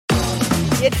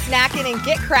Get snacking and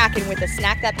get cracking with a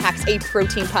snack that packs a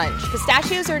protein punch.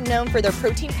 Pistachios are known for their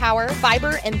protein power,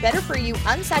 fiber, and better-for-you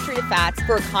unsaturated fats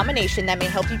for a combination that may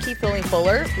help you keep feeling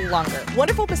fuller longer.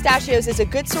 Wonderful Pistachios is a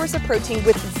good source of protein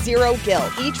with zero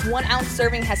guilt. Each 1-ounce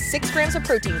serving has 6 grams of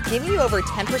protein, giving you over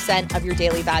 10% of your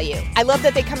daily value. I love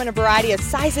that they come in a variety of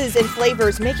sizes and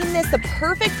flavors, making this the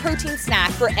perfect protein snack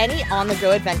for any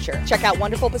on-the-go adventure. Check out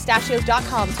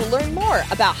wonderfulpistachios.com to learn more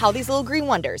about how these little green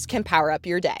wonders can power up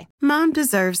your day. Mom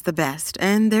deserves the best,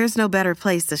 and there's no better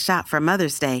place to shop for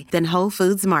Mother's Day than Whole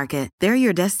Foods Market. They're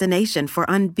your destination for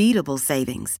unbeatable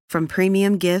savings, from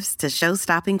premium gifts to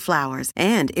show-stopping flowers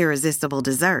and irresistible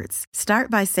desserts. Start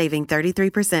by saving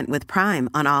 33% with Prime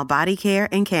on all body care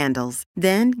and candles.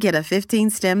 Then get a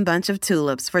 15-stem bunch of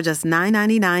tulips for just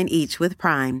 $9.99 each with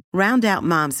Prime. Round out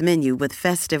Mom's menu with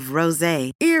festive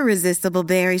rosé, irresistible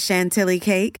berry chantilly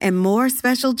cake, and more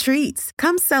special treats.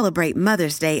 Come celebrate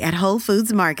Mother's Day at Whole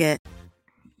Foods Market.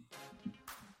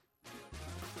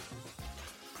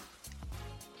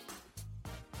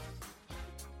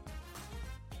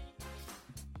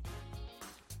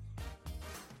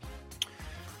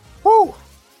 Woo!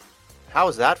 How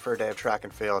was that for a day of track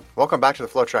and field? Welcome back to the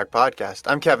FloTrack podcast.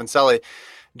 I'm Kevin Sully,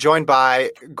 joined by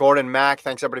Gordon Mack.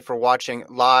 Thanks everybody for watching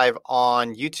live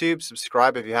on YouTube.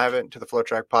 Subscribe if you haven't to the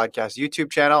FloTrack podcast YouTube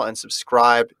channel, and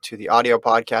subscribe to the audio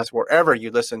podcast wherever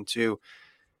you listen to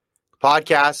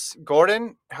podcasts.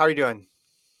 Gordon, how are you doing?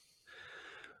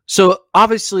 So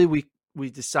obviously we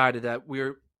decided that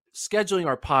we're scheduling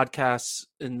our podcasts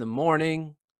in the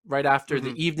morning, right after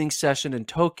the evening session in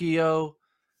Tokyo.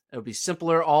 It'll be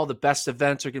simpler. All the best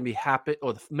events are going to be happening,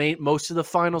 or most of the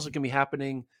finals are going to be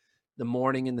happening the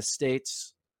morning in the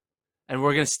States. And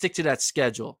we're going to stick to that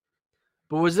schedule.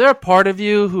 But was there a part of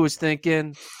you who was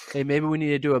thinking, hey, maybe we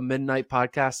need to do a midnight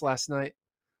podcast last night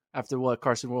after what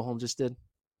Karsten Warholm just did?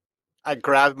 I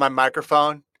grabbed my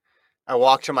microphone. I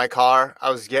walked to my car.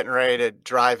 I was getting ready to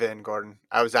drive in, Gordon.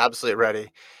 I was absolutely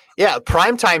ready. Yeah,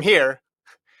 prime time here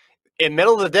in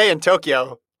middle of the day in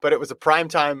Tokyo, but it was a prime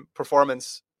time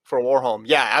performance for Warholm.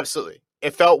 Yeah, absolutely.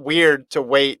 It felt weird to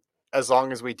wait as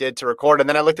long as we did to record. And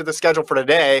then I looked at the schedule for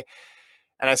today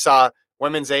and I saw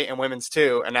women's 8 and women's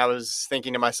 2. And I was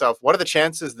thinking to myself, what are the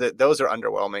chances that those are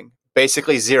underwhelming?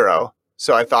 Basically 0.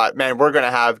 So I thought, man, we're going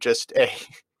to have just a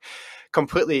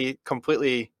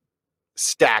completely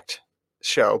stacked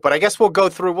show. But I guess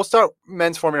we'll start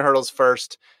men's 400 hurdles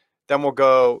first. Then we'll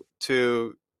go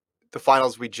to the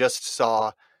finals we just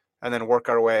saw and then work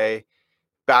our way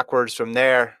backwards from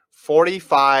there.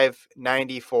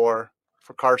 45.94 for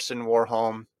Karsten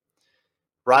Warholm.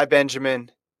 Rai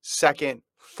Benjamin, second,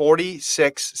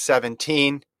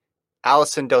 46.17.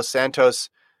 Alison Dos Santos,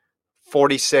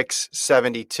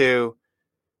 46.72.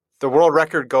 The world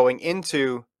record going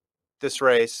into this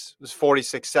race was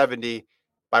 46.70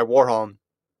 by Warholm.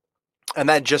 And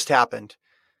that just happened.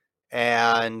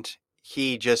 And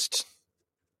he just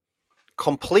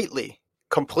completely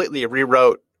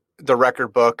rewrote the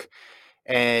record book.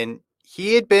 And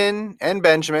he had been, and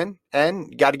Benjamin,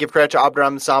 and got to give credit to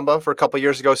Abderrahmane Samba for a couple of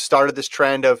years ago, started this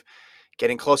trend of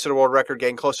getting closer to world record,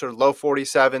 getting closer to low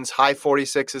 47s, high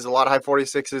 46s, a lot of high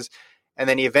 46s. And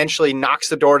then he eventually knocks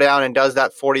the door down and does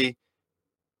that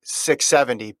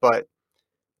 46.70. But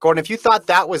Gordon, if you thought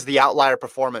that was the outlier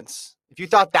performance, if you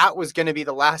thought that was going to be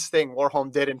the last thing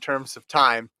Warholm did in terms of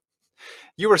time,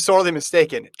 you were sorely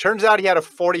mistaken. It turns out he had a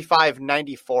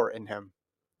 45.94 in him.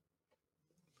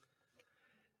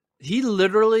 He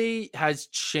literally has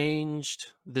changed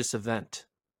this event.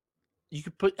 You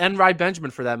could put, and Rai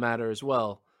Benjamin for that matter as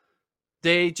well.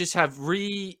 They just have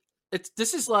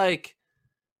this is like,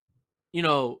 in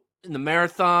the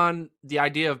marathon, the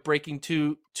idea of breaking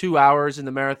two hours in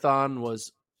the marathon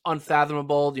was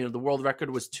unfathomable. The world record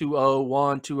was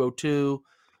 2:01, 2:02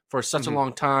 for such a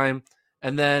long time.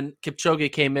 And then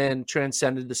Kipchoge came in,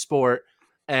 transcended the sport,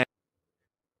 and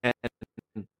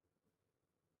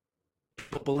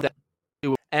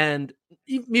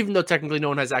even though technically no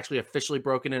one has actually officially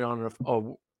broken it on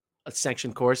a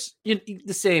sanctioned course,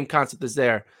 the same concept is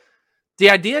there. The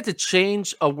idea to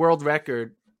change a world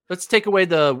record, let's take away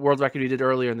the world record he did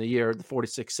earlier in the year, the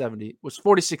 46.70, was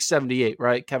 46.78,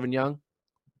 right, Kevin Young?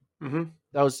 Mm-hmm.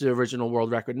 That was the original world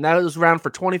record. And that was around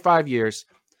for 25 years.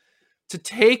 To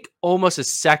take almost a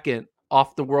second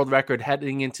off the world record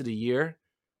heading into the year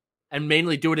and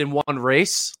mainly do it in one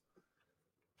race,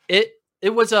 it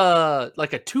was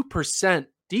like a 2%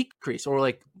 decrease, or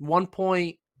like 1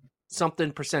 point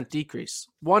something percent decrease,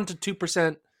 1 to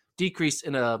 2% decrease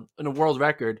in a world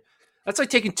record. That's like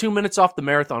taking 2 minutes off the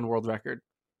marathon world record.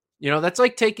 That's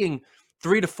like taking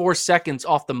 3 to 4 seconds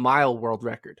off the mile world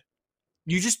record.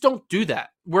 You just don't do that.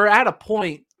 We're at a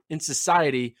point in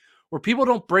society where people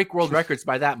don't break world records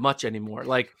by that much anymore.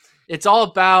 Like, it's all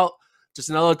about just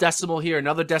another decimal here,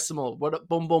 another decimal, what,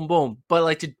 boom, boom, boom. But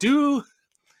like, to do,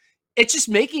 it's just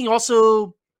making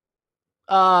also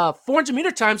 400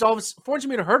 meter times, 400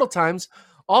 meter hurdle times,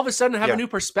 all of a sudden have a new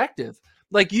perspective.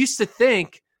 Like, you used to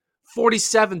think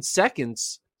 47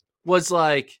 seconds was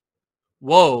like,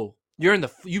 whoa,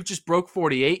 you just broke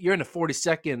 48. You're in the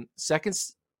 42nd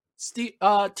seconds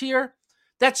tier.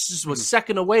 That's just a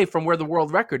second away from where the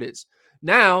world record is.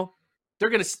 Now we're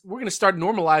gonna start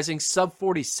normalizing sub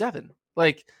 47.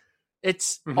 Like,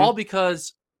 it's all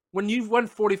because when you run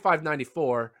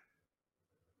 45.94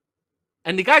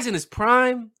 and the guy's in his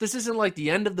prime, this isn't like the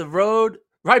end of the road.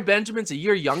 Ry Benjamin's a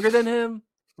year younger than him,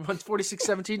 runs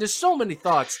 46.17. There's so many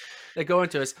thoughts that go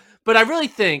into this, but I really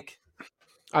think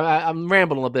I'm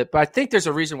rambling a little bit, but I think there's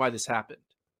a reason why this happened.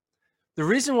 The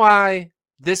reason why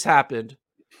this happened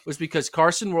was because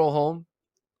Karsten Warholm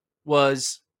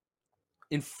was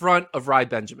in front of Ry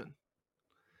Benjamin.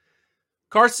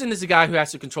 Karsten is the guy who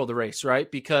has to control the race,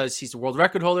 right? Because he's the world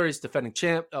record holder. He's defending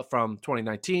champ from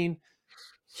 2019.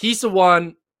 He's the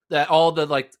one that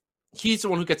he's the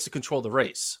one who gets to control the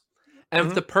race. And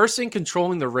if the person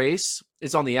controlling the race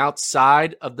is on the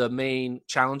outside of the main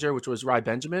challenger, which was Ry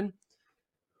Benjamin,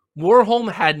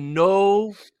 Warholm had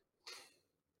no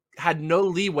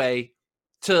leeway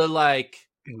to like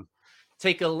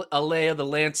take a lay of the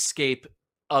landscape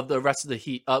of the rest of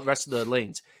the rest of the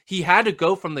lanes. He had to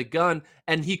go from the gun,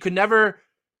 and he could never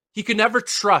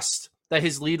trust that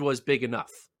his lead was big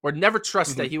enough, or never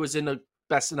trust that he was in a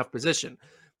best enough position,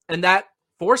 and that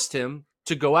forced him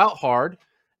to go out hard.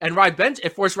 And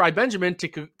it forced Ry Benjamin to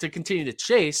continue to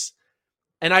chase.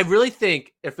 And I really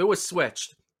think if it was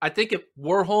switched, I think if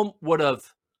Warholm would have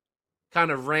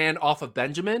kind of ran off of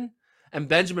Benjamin, and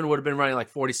Benjamin would have been running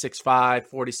like 46.5,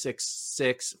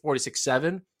 46.6,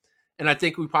 46.7. And I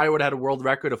think we probably would have had a world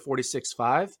record of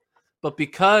 46.5. But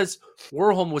because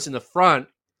Warholm was in the front,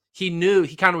 he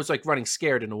kind of was like running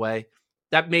scared in a way.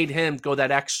 That made him go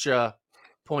that extra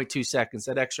 0.2 seconds,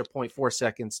 that extra 0.4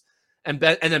 seconds. And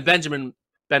then Benjamin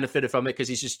benefited from it because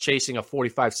he's just chasing a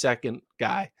 45-second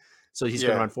guy. So he's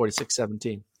going to run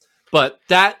 46.17. But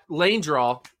that lane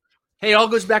draw, hey, it all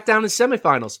goes back down to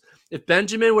semifinals. If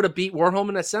Benjamin would have beat Warholm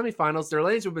in that semifinals, their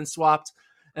lanes would have been swapped,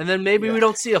 and then maybe we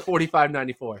don't see a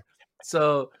 45.94.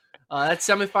 So that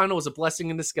semifinal was a blessing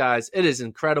in disguise. It is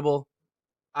incredible.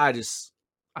 I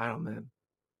don't, man.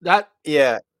 That's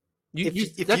better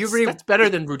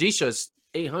than Rudisha's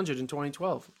 800 in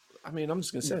 2012. I mean, I'm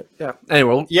just going to say it. Yeah.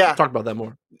 Anyway, we'll talk about that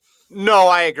more. No,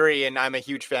 I agree, and I'm a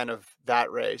huge fan of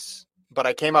that race. But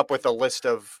I came up with a list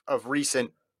of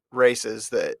recent races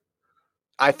that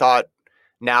I thought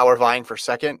now are vying for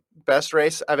second best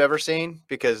race I've ever seen,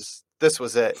 because this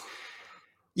was it.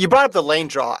 You brought up the lane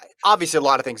draw. Obviously, a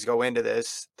lot of things go into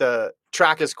this. The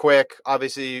track is quick.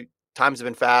 Obviously, times have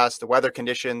been fast. The weather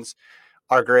conditions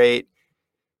are great.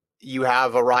 You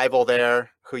have a rival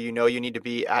there who you need to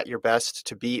be at your best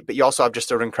to beat, but you also have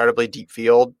just an incredibly deep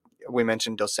field. We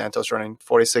mentioned Dos Santos running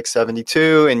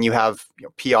 46.72, and you have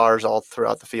PRs all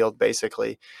throughout the field,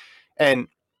 basically. And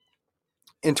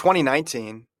in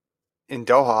 2019, in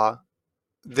Doha,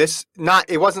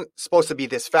 it wasn't supposed to be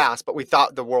this fast, but we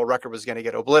thought the world record was going to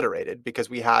get obliterated because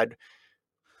we had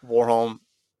Warholm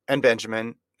and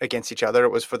Benjamin against each other.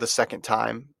 It was for the second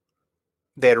time.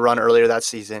 They had run earlier that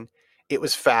season. It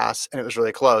was fast, and it was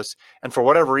really close. And for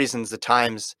whatever reasons, the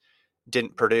times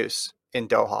didn't produce in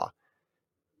Doha.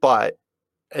 But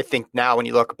I think now when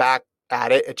you look back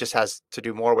at it, it just has to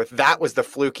do more with that was the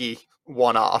fluky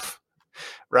one-off,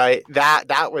 right?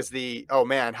 That was the, oh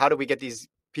man, how do we get these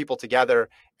people together?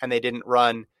 And they didn't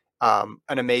run an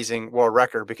amazing world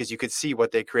record, because you could see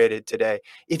what they created today.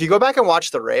 If you go back and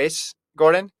watch the race,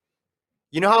 Gordon,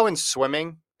 you know how in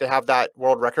swimming they have that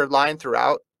world record line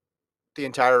throughout the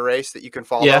entire race that you can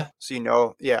follow? Yeah.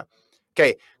 So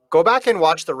Okay, go back and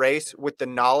watch the race with the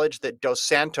knowledge that Dos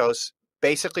Santos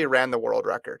basically ran the world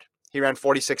record. He ran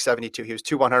 46.72. He was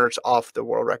 2/100ths off the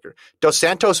world record. Dos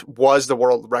Santos was the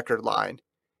world record line,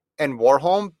 and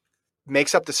Warholm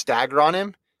makes up the stagger on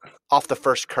him off the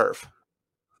first curve.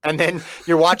 And then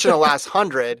you're watching the last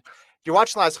 100. You're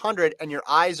watching the last 100, and your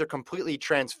eyes are completely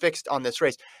transfixed on this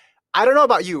race. I don't know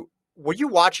about you. Were you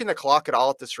watching the clock at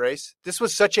all at this race? This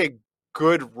was such a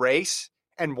good race,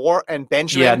 and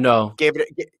Benjamin gave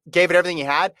it everything he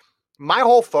had. My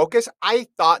whole focus, I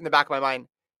thought in the back of my mind,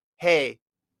 hey,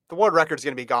 the world record is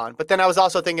going to be gone. But then I was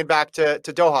also thinking back to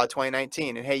Doha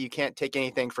 2019, and hey, you can't take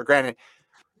anything for granted.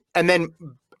 And then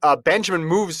Benjamin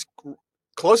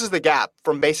closes the gap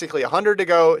from basically 100 to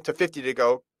go to 50 to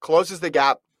go, closes the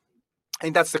gap. I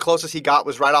think that's the closest he got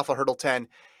was right off of hurdle 10.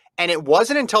 And it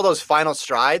wasn't until those final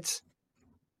strides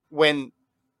when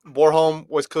Warholm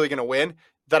was clearly going to win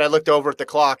that I looked over at the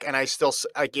clock and I still,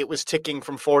 like, it was ticking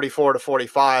from 44 to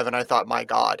 45. And I thought, my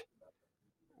God,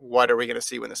 what are we going to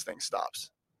see when this thing stops?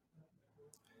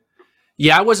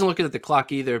 Yeah, I wasn't looking at the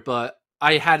clock either, but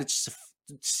I had just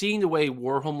seeing the way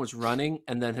Warholm was running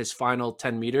and then his final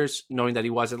 10 meters, knowing that he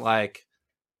wasn't like,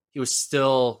 he was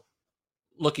still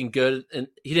looking good and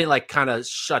he didn't like kind of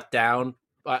shut down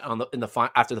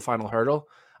after the final hurdle.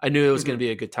 I knew it was going to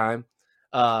be a good time.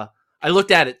 I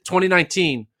looked at it,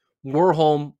 2019,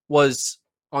 Warholm was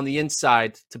on the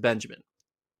inside to Benjamin.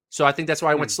 So I think that's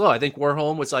why I went slow. I think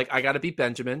Warholm was like, I got to beat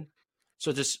Benjamin.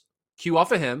 So just cue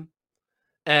off of him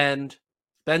and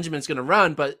Benjamin's going to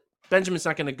run, but Benjamin's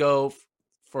not going to go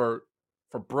for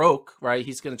broke, right?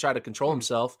 He's going to try to control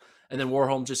himself. And then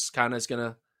Warholm just kind of is going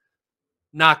to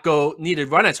not need to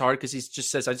run as hard because he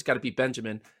just says, I just got to beat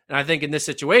Benjamin. And I think in this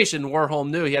situation, Warholm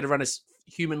knew he had to run as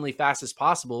humanly fast as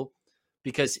possible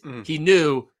because he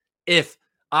knew if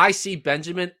I see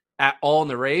Benjamin at all in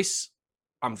the race,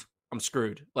 I'm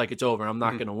screwed. Like, it's over. I'm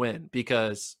not going to win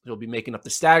because he'll be making up the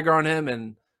stagger on him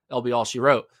and that'll be all she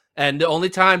wrote. And the only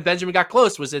time Benjamin got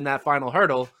close was in that final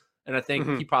hurdle. And I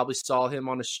think he probably saw him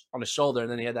on his shoulder, and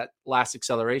then he had that last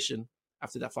acceleration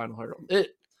after that final hurdle.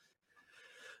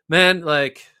 Man,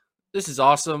 like, this is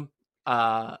awesome.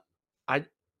 I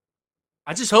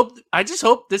just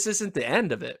hope this isn't the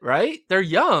end of it, right? They're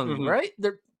young, right?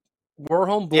 They're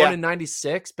Warholm born in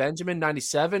 96, Benjamin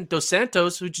 97. Dos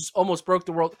Santos, who just almost broke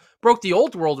the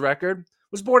old world record,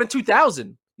 was born in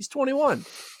 2000. He's 21.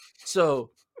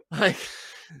 So, like,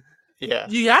 yeah,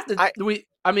 you have to.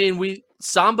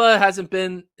 Samba hasn't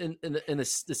been in the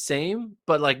same,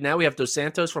 but like now we have Dos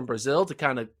Santos from Brazil to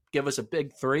kind of give us a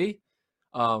big three.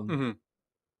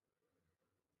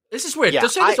 This is weird.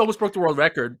 Dos Santos almost broke the world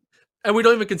record, and we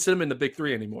don't even consider him in the big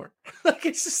three anymore. Like,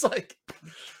 it's just like,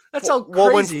 that's how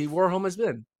crazy Warholm has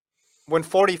been. When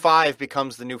 45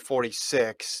 becomes the new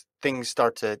 46, things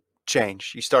start to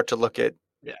change. You start to look at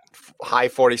high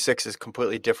 46s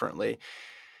completely differently.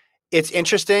 It's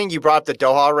interesting. You brought up the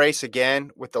Doha race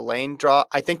again with the lane draw.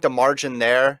 I think the margin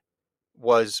there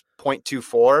was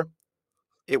 0.24.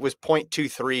 It was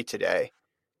 0.23 today.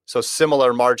 So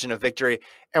similar margin of victory.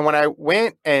 And when I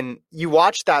went and you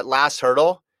watched that last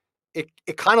hurdle, it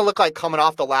kind of looked like coming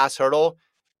off the last hurdle,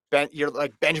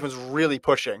 Benjamin's really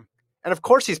pushing. And of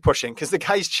course he's pushing because the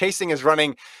guy he's chasing is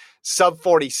running sub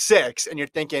 46. And you're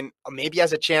thinking, oh, maybe he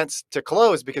has a chance to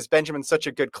close because Benjamin's such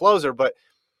a good closer. But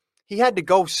he had to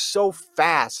go so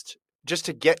fast just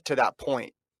to get to that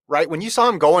point, right? When you saw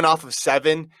him going off of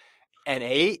 7 and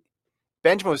 8,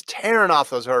 Benjamin was tearing off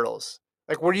those hurdles.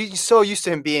 Like, were you so used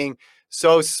to him being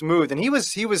so smooth? And he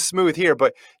was smooth here,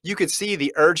 but you could see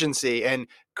the urgency, and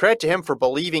credit to him for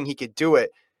believing he could do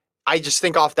it. I just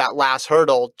think off that last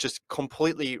hurdle just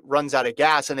completely runs out of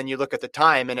gas. And then you look at the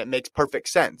time and it makes perfect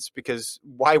sense because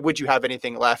why would you have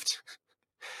anything left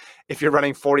if you're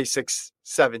running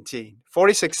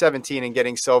 46.17 and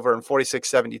getting silver and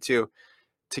 46.72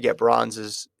 to get bronze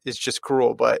is just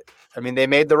cruel. But I mean, they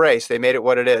made the race, they made it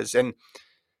what it is. And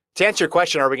to answer your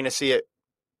question, are we going to see it?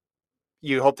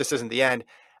 You hope this isn't the end.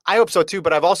 I hope so too,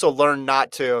 but I've also learned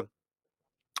not to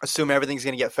assume everything's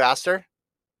going to get faster.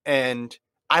 And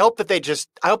I hope that they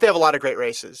have a lot of great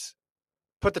races.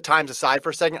 Put the times aside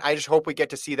for a second. I just hope we get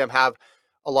to see them have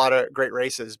a lot of great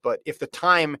races. But if the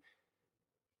time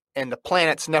and the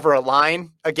planets never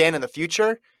align again in the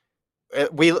future,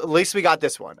 at least we got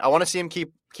this one. I want to see him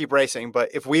keep racing, but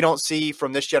if we don't see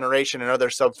from this generation another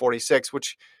sub 46,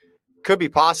 which could be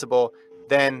possible,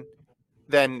 then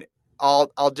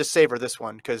I'll just savor this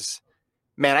one because,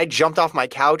 man, I jumped off my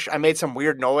couch. I made some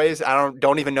weird noise. I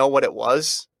don't even know what it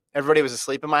was. Everybody was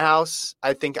asleep in my house.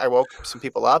 I think I woke some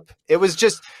people up. It was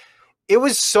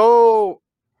so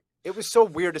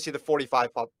weird to see the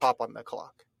 45 pop on the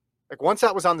clock. Like, once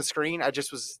that was on the screen, I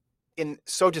just was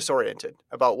so disoriented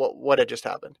about what had just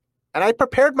happened. And I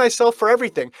prepared myself for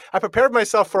everything. I prepared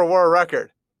myself for a world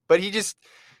record, but he just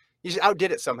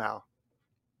outdid it somehow.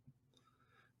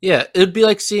 Yeah, it'd be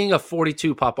like seeing a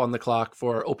 42 pop on the clock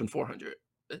for Open 400.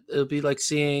 It would be like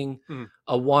seeing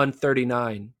a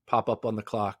 139 pop up on the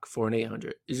clock for an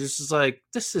 800. It's just like,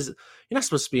 you're not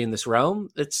supposed to be in this realm.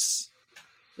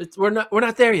 We're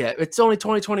not there yet. It's only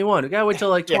 2021. We gotta wait till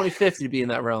like 2050 to be in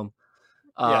that realm.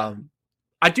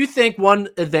 I do think one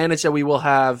advantage that we will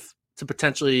have to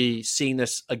potentially seeing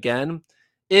this again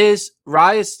is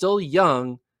Rai is still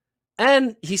young,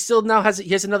 and he still now has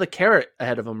another carrot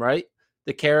ahead of him, right?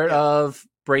 The carrot of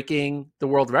breaking the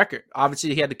world record.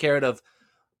 Obviously, he had the carrot of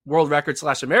world record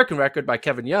 / American record by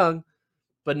Kevin Young.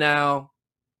 But now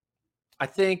I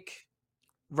think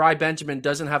Rai Benjamin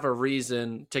doesn't have a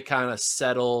reason to kind of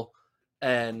settle,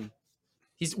 and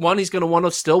he's going to want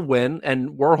to still win,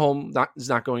 and Warholm is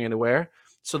not going anywhere.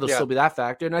 So there'll still be that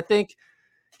factor. And I think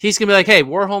he's going to be like, hey,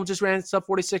 Warholm just ran sub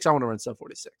 46. I want to run sub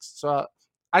 46. So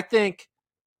I think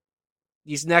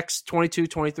these next 22,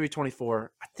 23,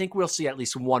 24, I think we'll see at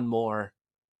least one more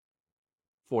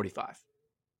 45.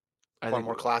 One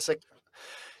more classic.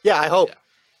 Yeah, I hope. Yeah.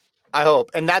 I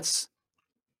hope. And that's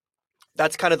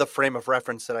kind of the frame of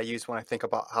reference that I use when I think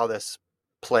about how this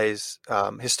plays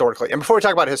historically. And before we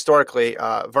talk about it historically,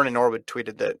 Vernon Norwood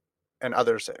tweeted that, and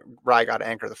others, Rai got to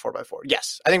anchor the 4x4.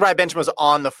 Yes, I think Rai Benjamin was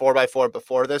on the 4x4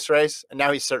 before this race, and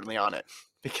now he's certainly on it,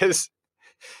 because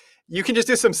you can just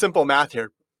do some simple math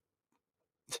here.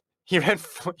 He ran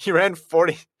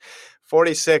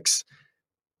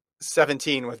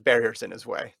 46-17 with barriers in his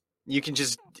way. You can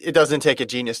just, it doesn't take a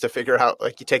genius to figure out,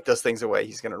 like, you take those things away,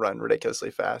 he's going to run ridiculously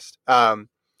fast.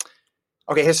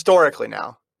 Okay, historically,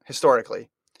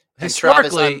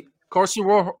 Karsten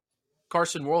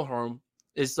Warholm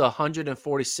is the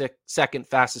 142nd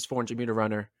fastest 400-meter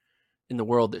runner in the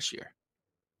world this year.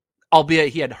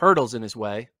 Albeit he had hurdles in his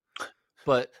way,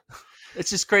 but it's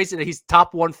just crazy that he's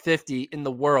top 150 in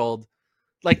the world.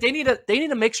 Like, they need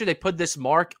to make sure they put this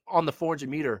mark on the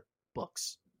 400-meter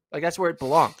books. Like, that's where it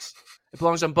belongs. It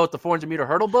belongs on both the 400-meter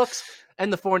hurdle books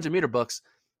and the 400-meter books,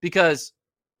 because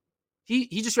he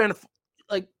just ran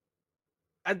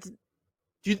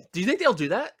do you think they'll do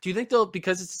that? Do you think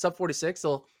because it's sub 46,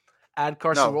 they'll add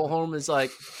Karsten Warholm as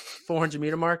like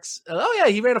 400-meter marks? Oh yeah,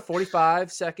 he ran a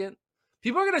 45 second.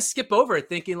 People are gonna skip over it,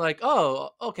 thinking like,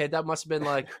 oh, okay, that must have been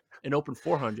like an open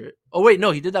 400. Oh wait,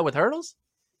 no, he did that with hurdles.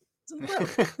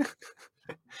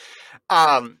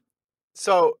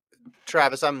 So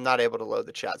Travis, I'm not able to load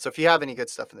the chat. So if you have any good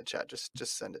stuff in the chat,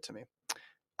 just send it to me.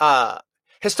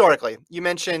 Historically, you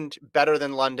mentioned better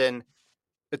than London,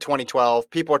 the 2012.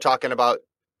 People are talking about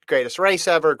greatest race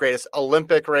ever, greatest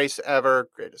Olympic race ever,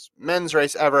 greatest men's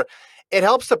race ever. It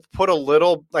helps to put a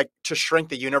little, like, to shrink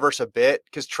the universe a bit,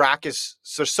 because track is,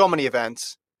 there's so many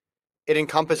events. It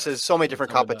encompasses so many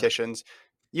different competitions.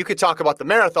 You could talk about the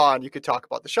marathon, you could talk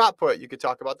about the shot put, you could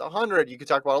talk about the 100, you could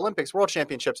talk about Olympics, world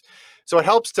championships. So it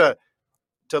helps to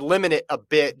limit it a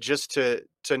bit, just to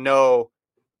know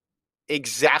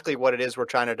exactly what it is we're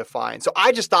trying to define. So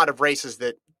I just thought of races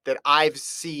that I've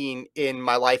seen in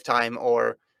my lifetime,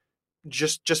 or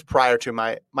just prior to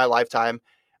my lifetime.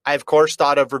 I, of course,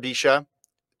 thought of Rudisha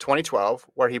 2012,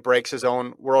 where he breaks his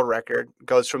own world record,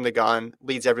 goes from the gun,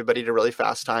 leads everybody to really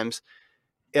fast times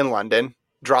in London,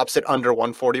 drops it under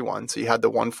 141. So you had the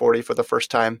 140 for the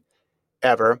first time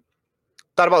ever.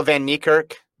 Thought about Van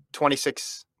Niekerk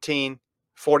 2016,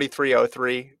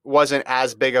 43.03. Wasn't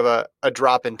as big of a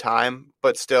drop in time,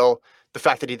 but still the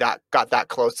fact that he got that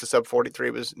close to sub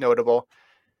 43 was notable.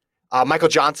 Michael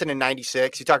Johnson in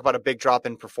 96. You talk about a big drop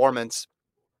in performance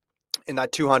in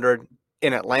that 200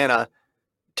 in Atlanta,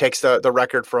 takes the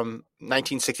record from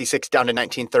 1966 down to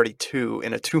 1932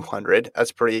 in a 200.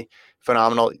 That's pretty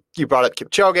phenomenal. You brought up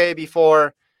Kipchoge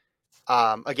before.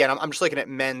 Again, I'm just looking at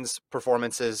men's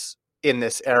performances in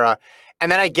this era.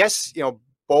 And then I guess,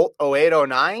 Bolt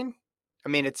 0809. I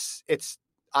mean, it's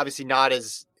obviously not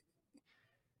as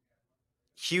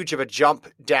huge of a jump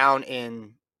down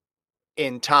in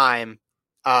time,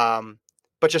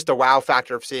 but just the wow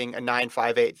factor of seeing a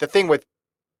 958. The thing with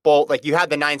Bolt, like, you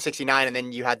had the 969 and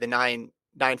then you had the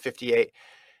 958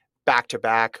 back to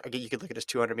back. Again, you could look at his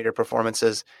 200-meter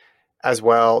performances as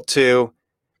well too.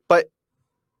 But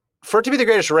for it to be the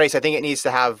greatest race, I think it needs to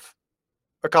have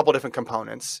a couple different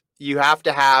components. You have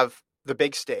to have the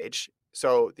big stage.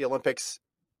 So the Olympics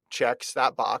checks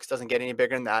that box, doesn't get any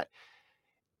bigger than that.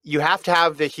 You have to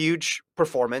have the huge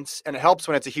performance, and it helps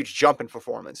when it's a huge jump in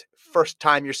performance. First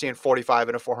time you're seeing 45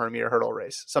 in a 400-meter hurdle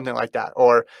race, something like that.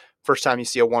 Or first time you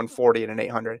see a 140 in an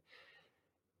 800.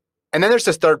 And then there's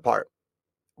this third part,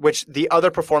 which the other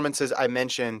performances I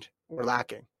mentioned were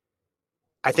lacking.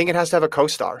 I think it has to have a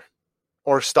co-star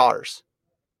or stars.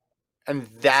 And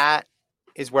that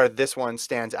is where this one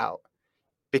stands out.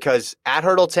 Because at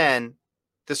Hurdle 10,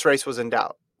 this race was in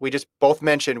doubt. We just both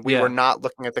mentioned we were not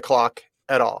looking at the clock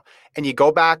at all. And you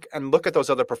go back and look at those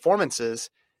other performances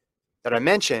that I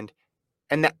mentioned,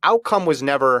 and the outcome was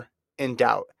never in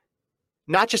doubt.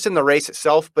 Not just in the race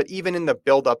itself, but even in the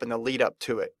build-up and the lead-up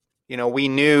to it. We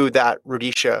knew that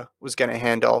Rudisha was going to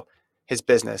handle his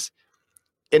business.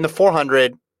 In the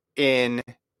 400 in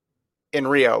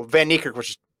Rio, Van Niekerk was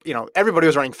just, everybody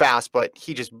was running fast, but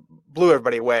he just blew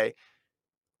everybody away,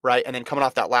 right? And then coming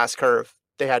off that last curve,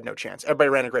 they had no chance. Everybody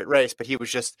ran a great race, but he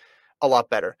was just a lot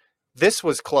better. This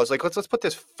was close. Like, let's put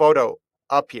this photo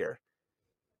up here.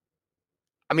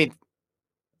 I mean,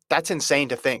 that's insane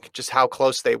to think just how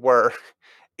close they were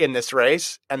in this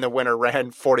race, and the winner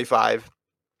ran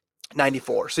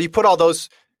 45.94. So you put all those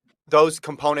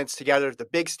components together, the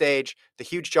big stage, the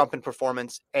huge jump in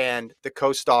performance, and the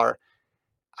co-star.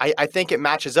 I think it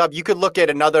matches up. You could look at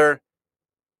another,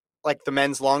 like the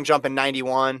men's long jump in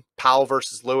 91, Powell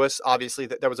versus Lewis. Obviously,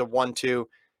 there was a 1-2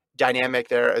 dynamic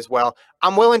there as well.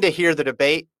 I'm willing to hear the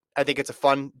debate. I think it's a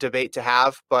fun debate to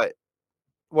have, but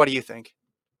what do you think?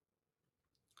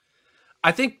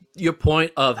 I think your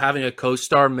point of having a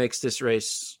co-star makes this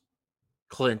race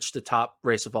clinch the top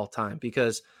race of all time,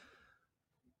 because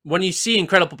when you see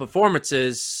incredible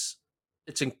performances,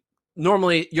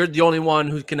 normally you're the only one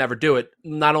who can ever do it,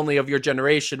 not only of your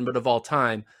generation, but of all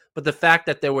time. But the fact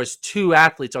that there was 2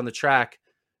 athletes on the track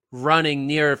running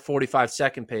near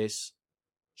 45-second pace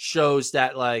shows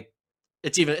that, like,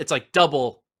 it's like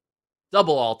double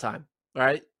all time,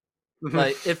 right? Mm-hmm.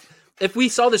 Like if we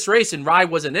saw this race and Rye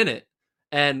wasn't in it,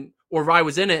 or Rye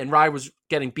was in it and Rye was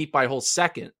getting beat by a whole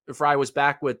second, if Rye was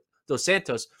back with Dos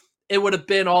Santos, it would have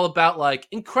been all about, like,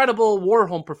 incredible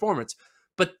Warholm performance.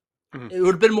 But it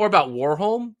would have been more about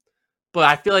Warholm. But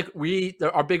I feel like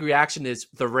our big reaction is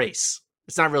the race.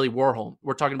 It's not really Warholm.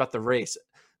 We're talking about the race.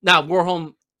 Now,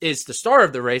 Warholm is the star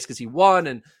of the race because he won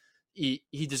and he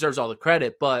deserves all the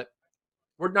credit. But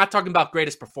we're not talking about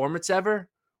greatest performance ever.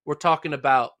 We're talking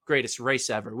about greatest race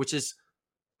ever, which is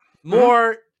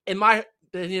more, in my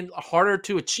opinion, harder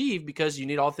to achieve because you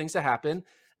need all things to happen.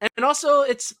 And also,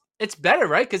 it's better,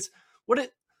 right? Because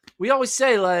we always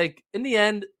say, like, in the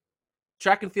end,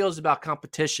 track and field is about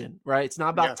competition, right? It's not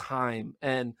about time.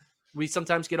 And we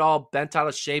sometimes get all bent out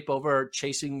of shape over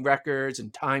chasing records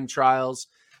and time trials.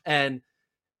 And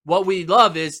what we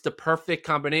love is the perfect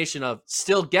combination of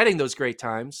still getting those great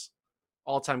times,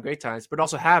 all-time great times, but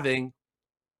also having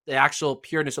the actual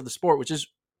pureness of the sport, which is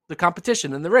the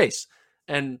competition and the race.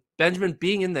 And Benjamin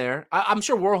being in there, I'm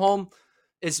sure Warholm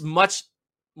is much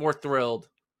more thrilled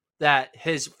that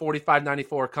his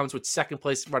 45.94 comes with second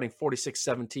place running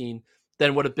 46.17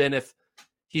 than would have been if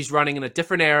he's running in a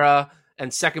different era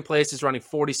and second place is running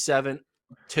 47.2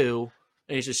 and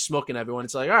he's just smoking everyone.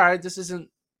 It's like, all right,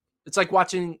 it's like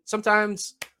watching,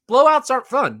 sometimes blowouts aren't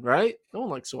fun, right? No one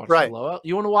likes to watch a blowout.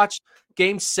 You want to watch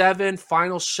game 7,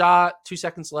 final shot, 2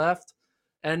 seconds left,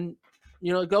 and,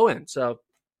 go in. So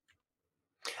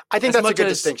I think that's a good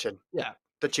distinction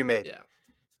that you made. Yeah.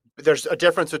 There's a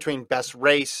difference between best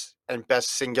race and best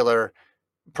singular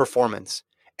performance.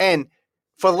 And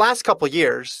for the last couple of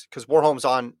years, because Warholm's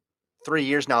on 3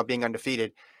 years now being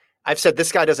undefeated, I've said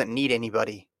this guy doesn't need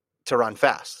anybody to run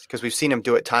fast because we've seen him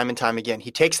do it time and time again. He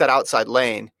takes that outside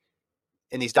lane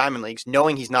in these diamond leagues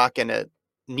knowing he's not going to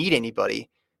need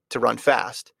anybody to run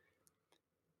fast.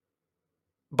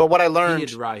 But what I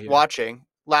learned watching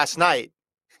last night,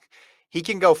 he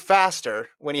can go faster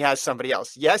when he has somebody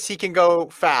else. Yes, he can go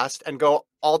fast and go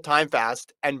all-time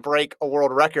fast and break a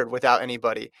world record without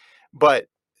anybody. But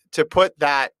to put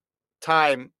that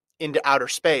time into outer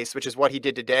space, which is what he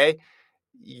did today,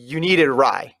 you needed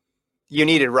Rye.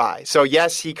 So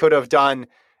yes, he could have done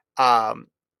a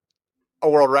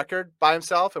world record by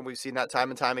himself, and we've seen that time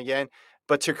and time again.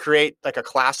 But to create like a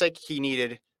classic, he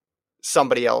needed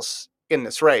somebody else in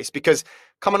this race, because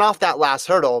coming off that last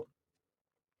hurdle,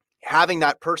 having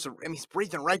that person, I mean, he's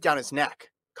breathing right down his neck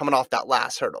coming off that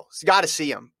last hurdle. So you got to see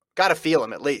him, got to feel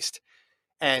him at least.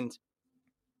 And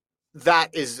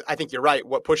that is, I think you're right,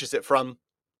 what pushes it from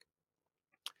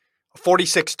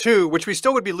 46.2, which we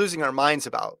still would be losing our minds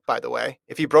about, by the way,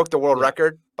 if he broke the world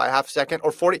record by half a second,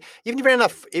 or 40, even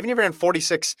if he ran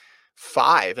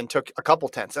 46.5 and took a couple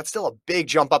tenths, that's still a big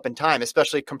jump up in time,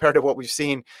 especially compared to what we've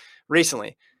seen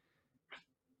recently.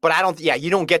 But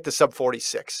you don't get the sub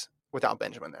 46 without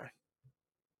Benjamin there.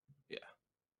 Yeah.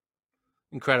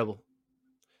 Incredible.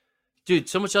 Dude,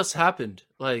 so much else happened,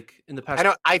 like, in the past. I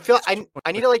know. I feel I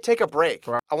need to, like, take a break.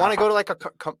 I want to go to, like,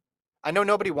 I know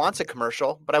nobody wants a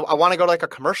commercial, but I want to go to, like, a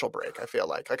commercial break, I feel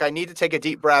like. Like, I need to take a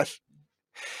deep breath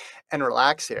and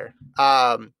relax here.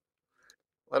 Let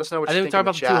us know what you think. I think we talk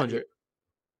about the 200.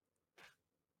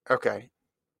 Okay.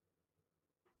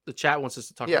 The chat wants us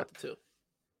to talk about the 2.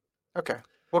 Okay.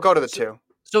 We'll go to the 2.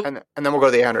 So, and then we'll go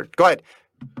to the 800. Go ahead.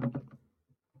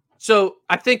 So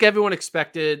I think everyone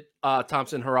expected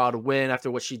Thompson Herah to win after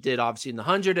what she did, obviously, in the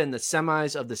 100 and the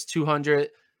semis of this 200.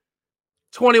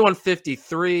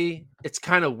 21:53. It's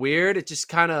kind of weird. It just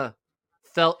kind of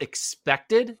felt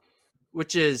expected,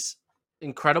 which is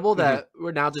incredible that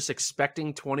we're now just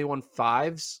expecting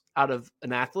 21.5s out of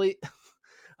an athlete.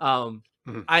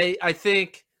 I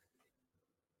think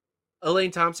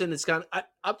Elaine Thompson is kind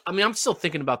of, I mean, I'm still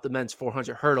thinking about the men's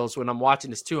 400 hurdles when I'm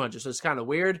watching this 200, so it's kind of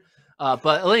weird.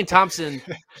 But Elaine Thompson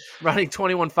running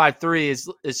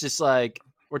 21.53 is just like,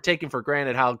 we're taking for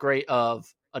granted how great of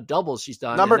a double she's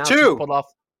done. Number and now 2. She's pulled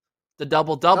off the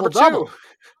double.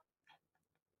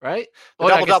 Right? The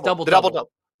double.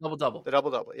 The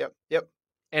double. Yep.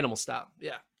 Animal style.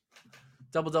 Yeah.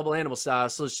 Double animal style.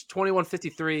 So it's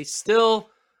 21.53. Still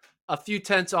a few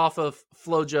tenths off of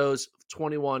FloJo's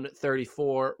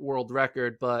 21.34 world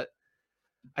record. But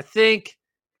I think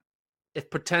if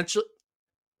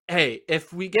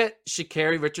we get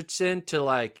Sha'Carri Richardson to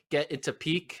like get into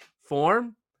peak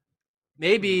form,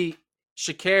 maybe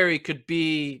Sha'Carri could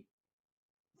be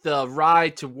the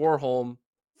ride to Warholm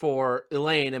for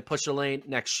Elaine and push Elaine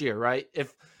next year, right?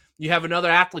 If you have another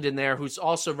athlete in there who's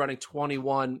also running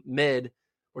 21 mid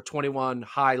or 21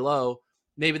 high low,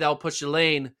 maybe that'll push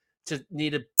Elaine to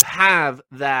need to have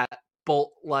that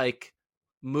bolt-like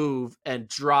move and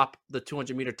drop the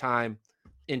 200-meter time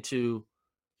into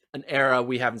an era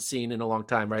we haven't seen in a long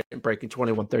time, right? And breaking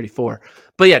 21.34.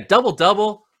 But yeah,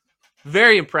 double-double,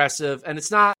 very impressive. And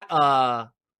it's not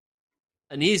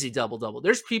an easy double-double.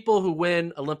 There's people who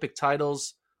win Olympic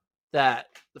titles that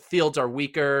the fields are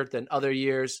weaker than other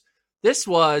years. This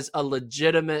was a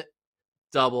legitimate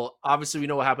double. Obviously, we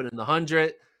know what happened in the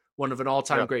 100, one of an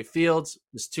all-time great fields.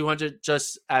 This 200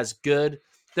 just as good.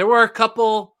 There were a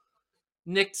couple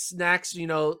knicks-knacks,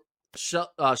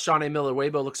 Shawnee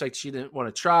Miller-Weibo looks like she didn't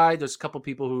want to try. There's a couple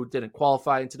people who didn't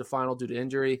qualify into the final due to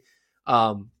injury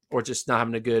or just not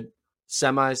having a good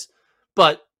semis.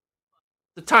 But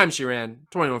the time she ran,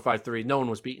 21.53, no one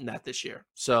was beating that this year.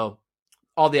 So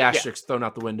all the asterisks thrown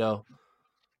out the window.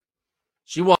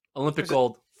 She won Olympic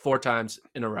gold 4 times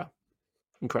in a row.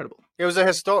 Incredible. It was a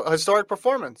historic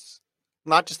performance.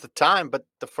 Not just the time, but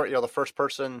the first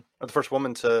person or the first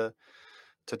woman to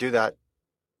do that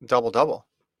double-double.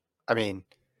 I mean,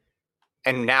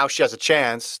 and now she has a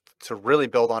chance to really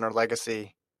build on her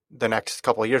legacy the next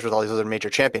couple of years with all these other major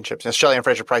championships. And Shelly-Ann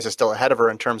Fraser-Pryce is still ahead of her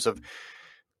in terms of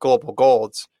global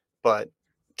golds, but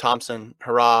Thompson,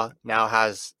 hurrah, now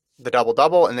has the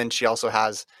double-double, and then she also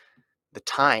has the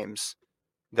times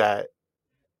that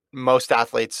most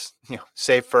athletes,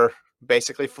 save for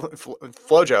basically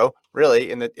FloJo,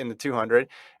 really in the 200,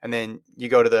 and then you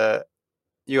go to the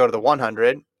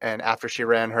 100, and after she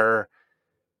ran her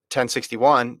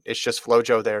 10:61, it's just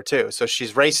FloJo there too. So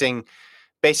she's racing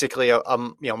basically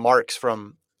marks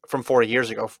from 40 years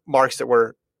ago, marks that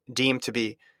were deemed to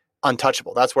be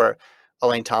untouchable. That's where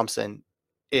Elaine Thompson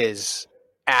is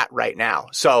at right now.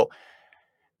 So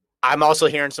I'm also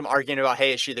hearing some argument about,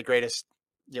 hey, is she the greatest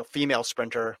female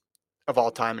sprinter of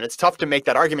all time? And it's tough to make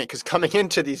that argument because coming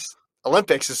into these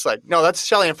Olympics, it's like, no, that's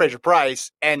Shelly-Ann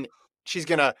Fraser-Pryce, and she's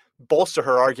going to bolster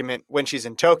her argument when she's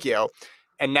in Tokyo.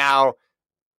 And now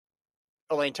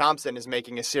Elaine Thompson is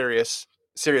making a serious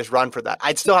run for that.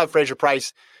 I'd still have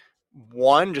Fraser-Pryce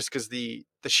one just because the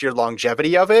sheer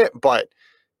longevity of it, but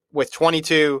with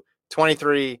 22,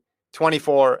 23,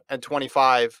 24, and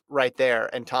 25 right there,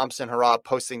 and Thompson, hurrah,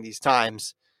 posting these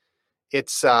times,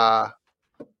 it's going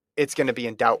to be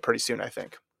in doubt pretty soon, I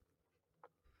think.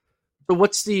 So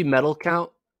what's the medal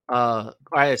count?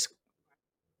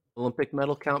 Olympic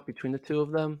medal count between the two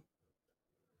of them?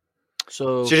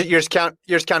 So you're just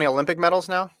counting Olympic medals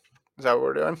now? Is that what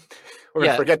we're doing? We're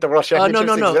going to forget the World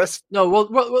Championships exist? No,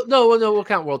 we'll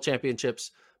count World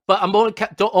Championships. But I'm going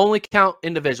to only count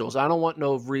individuals. I don't want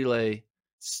no relay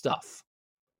stuff.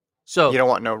 So you don't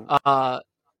want no.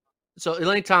 So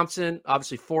Elaine Thompson,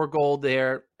 obviously 4 gold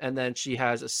there, and then she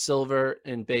has a silver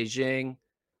in Beijing.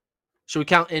 Should we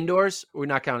count indoors? We're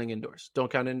not counting indoors.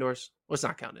 Don't count indoors. Let's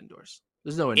not count indoors.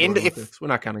 There's no indoor Olympics. We're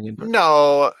not counting indoors.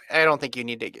 No, I don't think you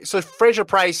need to. So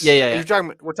Fraser-Pryce. Yeah. You're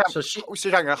talking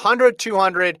 100,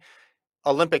 200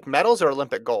 Olympic medals or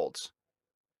Olympic golds?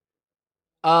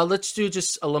 Let's do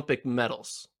just Olympic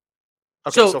medals.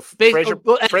 Okay, so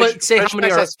Fraser-Pryce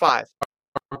has 5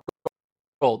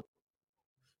 gold.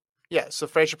 Yeah, so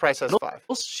Fraser-Pryce has 5.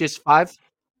 She has 5.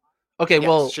 Okay,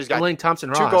 yes, she's got Elaine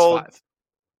Thompson 2 gold,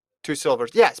 2 silvers.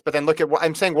 Yes, but then look at what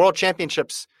I'm saying. World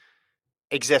Championships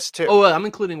exist too. Oh, I'm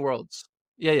including worlds.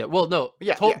 Yeah. Well, no.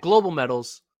 Yeah, global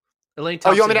medals. Elaine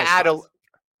Thompson. Oh, you want me to add 5.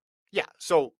 Yeah.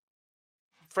 So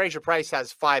Fraser-Pryce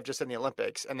has 5 just in the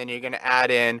Olympics, and then you're going to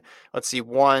add in, let's see,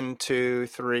 1, 2,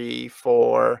 3,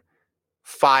 4,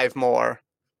 5 more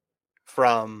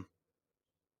from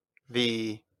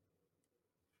the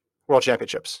World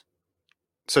Championships.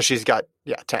 So she's got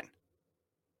 10.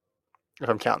 If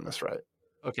I'm counting this right.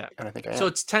 Okay. And I think I am. So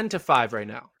it's 10-5 right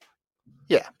now.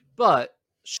 Yeah. But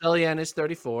Shelly-Ann is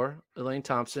 34. Elaine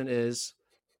Thompson is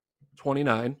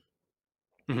 29.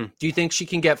 Mm-hmm. Do you think she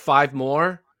can get 5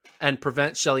 more and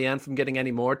prevent Shelly-Ann from getting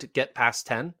any more to get past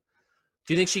 10?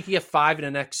 Do you think she can get 5 in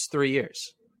the next 3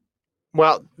 years?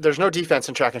 Well, there's no defense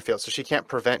in track and field, so she can't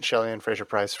prevent Shelly-Ann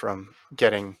Fraser-Price from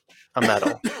getting a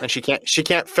medal, and she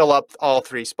can't fill up all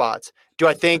 3 spots. Do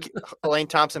I think Elaine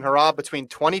Thompson-Herah between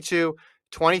 22,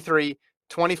 23,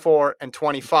 24, and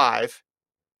 25,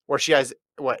 where she has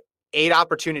 8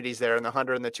 opportunities there in the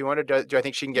 100 and the 200? Do I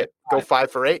think she can go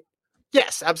 5 for 8?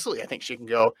 Yes, absolutely. I think she can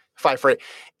go 5 for 8.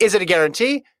 Is it a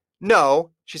guarantee?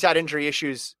 No. She's had injury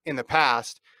issues in the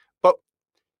past, but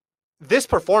this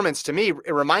performance to me,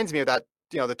 it reminds me of that,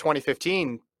 the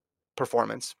 2015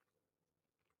 performance,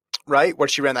 right? Where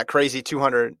she ran that crazy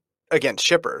 200 against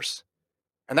shippers.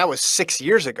 And that was 6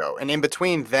 years ago. And in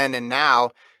between then and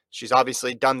now, she's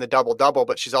obviously done the double-double,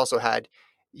 but she's also had,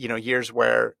 years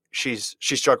where she's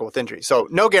struggled with injury. So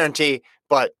no guarantee,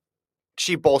 but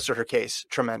she bolstered her case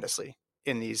tremendously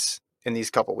in these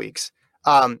couple weeks.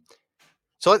 So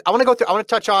I want to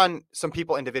touch on some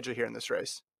people individually here in this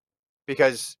race,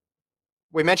 because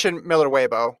we mentioned Miller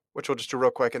Weibo, which we'll just do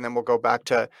real quick, and then we'll go back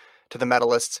to the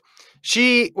medalists.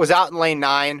 She was out in lane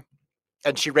 9,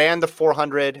 and she ran the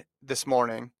 400 this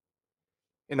morning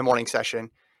in the morning session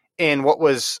in what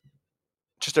was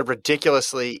just a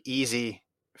ridiculously easy,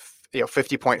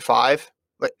 50.5.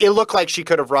 Like, it looked like she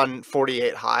could have run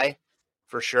 48 high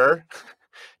for sure,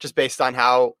 just based on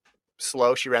how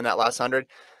slow she ran that last 100.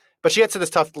 But she gets to this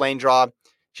tough lane draw.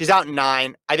 She's out in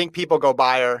 9. I think people go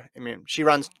by her. I mean, she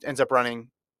ends up running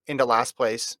into last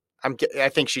place. I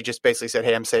think she just basically said,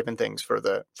 "Hey, I'm saving things for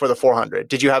the 400."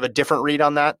 Did you have a different read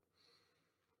on that?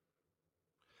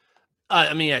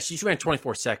 She ran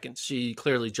 24 seconds. She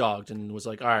clearly jogged and was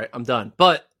like, "All right, I'm done."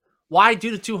 But why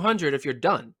do the 200 if you're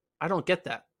done? I don't get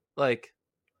that. Like,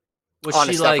 was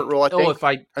honest she like, effort rule, I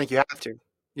I think you have to.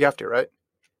 You have to, right?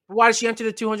 Why did she enter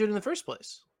the 200 in the first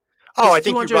place? Oh, I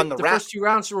think you run the first 2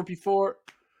 rounds were before.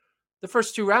 The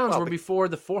first 2 rounds were before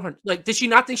the 400. Like, did she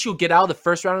not think she would get out of the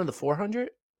first round of the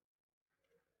 400?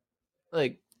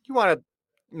 Like, you want to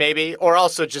maybe, or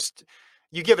also just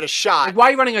you give it a shot. Like, why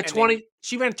are you running a 20?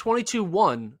 She ran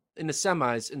 22-1 in the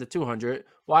semis in the 200.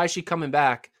 Why is she coming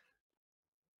back?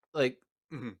 Like,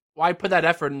 why put that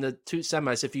effort in the 2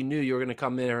 semis if you knew you were going to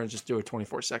come in there and just do a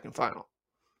 24-second final?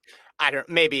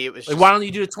 Maybe it was like, why don't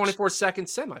you do a 24-second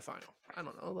semifinal? I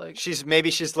don't know. Like, she's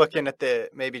looking at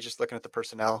the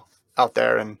personnel out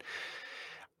there, and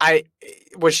I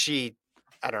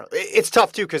don't know. It's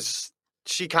tough too, because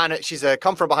she's a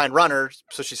come from behind runner,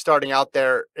 so she's starting out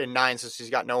there in 9, so she's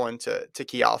got no one to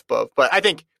key off of. But I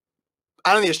don't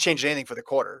think it's changed anything for the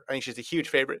quarter. I think she's a huge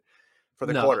favorite for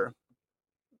the quarter.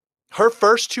 Her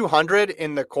first 200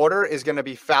 in the quarter is going to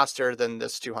be faster than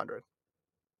this 200.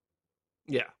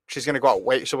 Yeah, she's going to go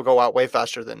out she'll go out way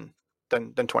faster than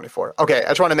 24. Okay, I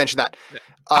just want to mention that. Yeah.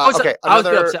 I was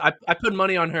upset. I put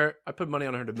money on her. I put money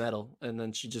on her to medal, and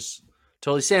then she just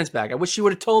totally stands back. I wish she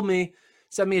would have told me,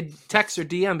 send me a text or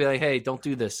DM, be like, "Hey, don't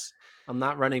do this. I'm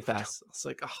not running fast." It's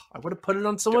like, oh, I would have put it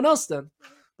on someone else then.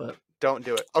 But don't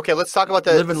do it. Okay, let's talk about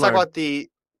the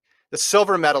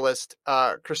silver medalist,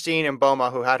 Christine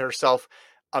Mboma, who had herself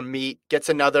a meet, gets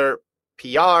another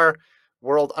PR,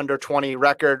 world under 20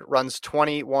 record, runs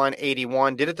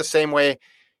 21:81. Did it the same way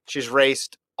she's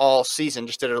raced all season,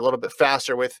 just did it a little bit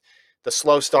faster with the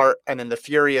slow start and then the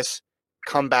furious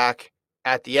comeback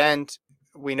at the end.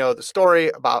 We know the story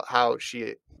about how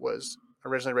she was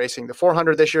originally racing the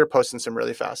 400 this year, posting some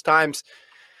really fast times.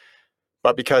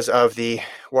 But because of the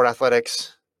World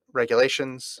Athletics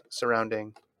regulations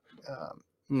surrounding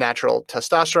natural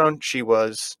testosterone, she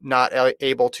was not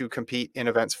able to compete in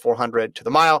events 400 to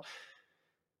the mile.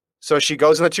 So she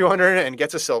goes in the 200 and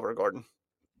gets a silver, Gordon.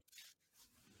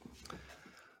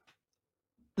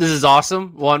 This is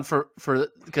awesome. One for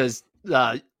because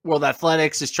World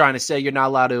Athletics is trying to say you're not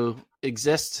allowed to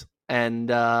exist, and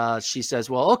she says,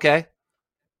 "Well, okay,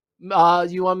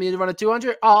 you want me to run a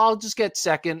 200? I'll just get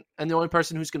second, and the only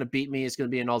person who's going to beat me is going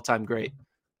to be an all-time great."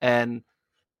 And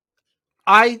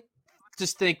I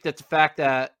just think that the fact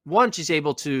that one, she's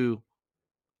able to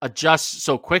adjust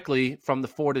so quickly from the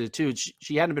 4 to the 2.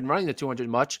 She hadn't been running the 200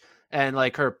 much, and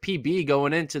like her PB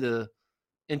going into the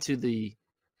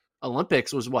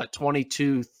Olympics was what,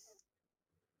 22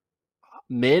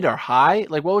 mid or high?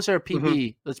 Like, what was her PB? Mm-hmm.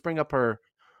 Let's bring up her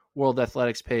World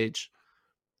Athletics page.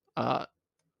 No,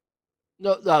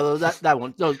 that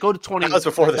one. No, go to 20. That was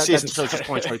before the season.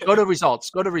 Go to results.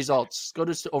 Go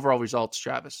to overall results,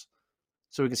 Travis,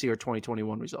 so we can see her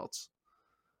 2021 results.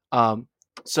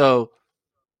 So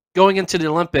going into the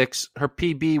Olympics, her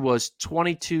PB was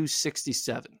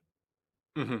 22.67.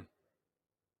 Mm-hmm.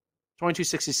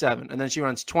 22.67. And then she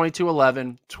runs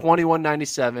 22.11,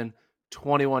 21.97,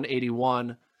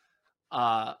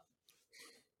 21.81.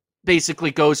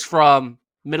 Basically goes from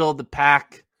middle of the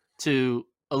pack to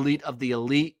elite of the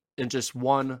elite in just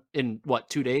 2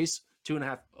 days?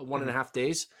 1.5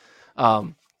 days.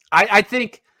 I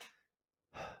think,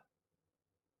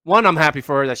 one, I'm happy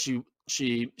for her that she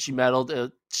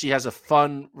medaled. She has a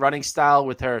fun running style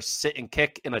with her sit and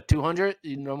kick in a 200.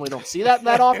 You normally don't see that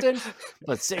often,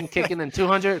 but sit and kicking in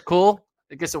 200, cool.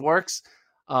 I guess it works.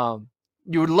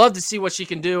 You would love to see what she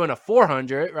can do in a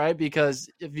 400, right? Because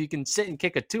if you can sit and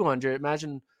kick a 200,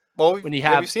 imagine when you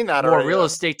have seen that more already, real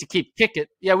estate to keep kicking.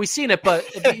 Yeah, we've seen it, but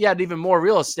if you had even more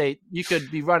real estate, you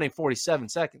could be running 47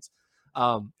 seconds.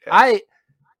 I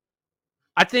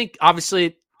think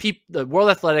obviously the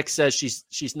World Athletics says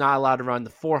she's not allowed to run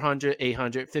the 400,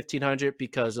 800, 1500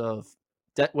 because of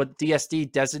what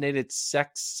DSD, designated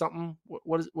sex something.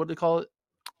 What do they call it?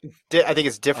 I think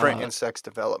it's different in sex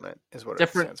development is what it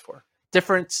stands for.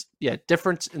 Difference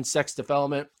in sex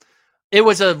development. It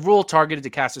was a rule targeted to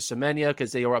Caster Semenya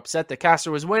because they were upset that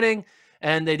Caster was winning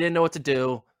and they didn't know what to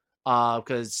do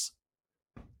because,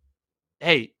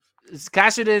 hey,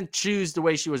 Caster didn't choose the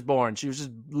way she was born. She was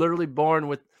just literally born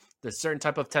with the certain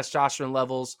type of testosterone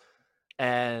levels.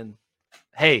 And,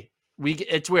 hey,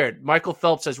 it's weird. Michael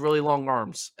Phelps has really long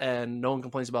arms and no one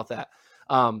complains about that.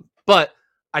 But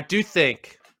I do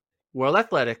think World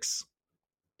Athletics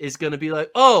is going to be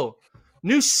like, oh,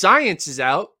 new science is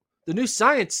out. The new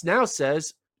science now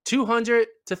says 200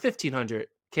 to 1500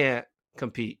 can't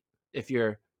compete if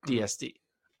you're DSD.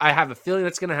 I have a feeling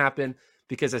that's going to happen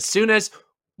because as soon as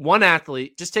one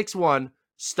athlete, just takes one,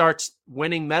 starts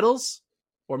winning medals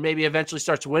or maybe eventually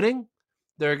starts winning,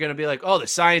 they're going to be like, oh, the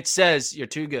science says you're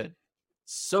too good.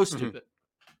 So stupid.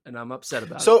 And I'm upset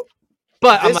about it.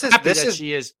 But I'm happy that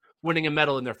she is winning a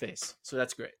medal in their face. So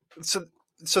that's great. So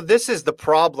this is the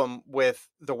problem with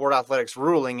the World Athletics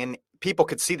ruling, and people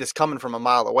could see this coming from a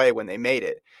mile away when they made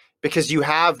it, because you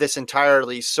have this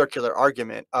entirely circular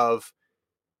argument of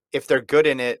if they're good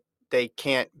in it, they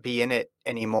can't be in it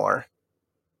anymore.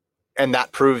 And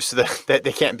that proves that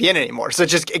they can't be in it anymore. So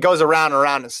it goes around and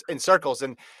around in circles.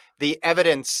 And the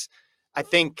evidence, I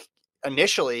think,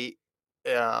 initially,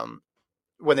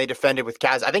 when they defended with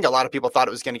Kaz, I think a lot of people thought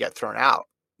it was going to get thrown out,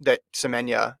 that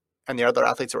Semenya and the other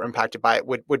athletes that were impacted by it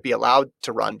would be allowed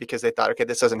to run because they thought, okay,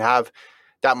 this doesn't have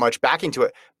that much backing to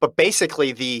it. But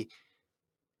basically,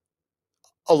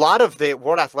 a lot of the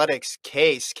World Athletics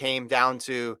case came down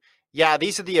to, yeah,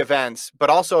 these are the events, but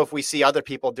also if we see other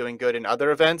people doing good in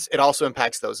other events, it also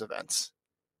impacts those events.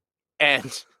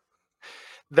 And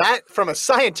that, from a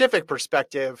scientific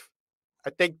perspective, I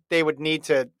think they would need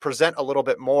to present a little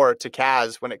bit more to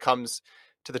Kaz when it comes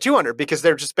to the 200, because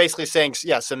they're just basically saying,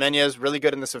 yeah, Semenya is really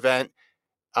good in this event.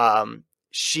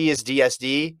 She is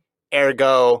DSD,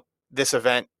 ergo this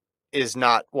event is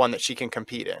not one that she can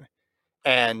compete in.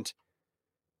 And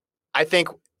I think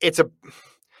it's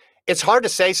hard to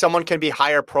say someone can be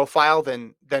higher profile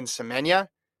than Semenya,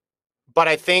 but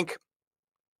I think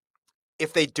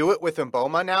if they do it with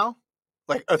Mboma now,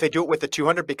 like if they do it with the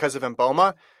 200 because of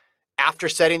Mboma, after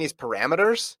setting these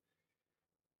parameters,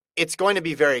 it's going to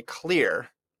be very clear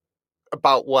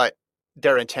about what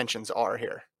their intentions are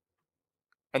here.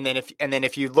 And then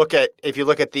if you look at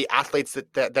the athletes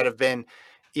that have been,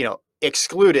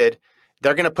 excluded,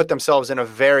 they're going to put themselves in a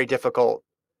very difficult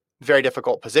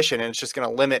position, and it's just going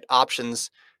to limit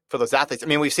options for those athletes. I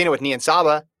mean, we've seen it with Nian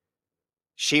Saba.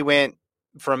 She went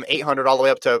from 800 all the way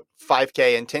up to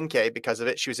 5K and 10K because of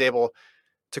it. She was able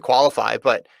to qualify,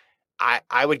 but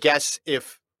I would guess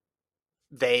if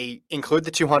they include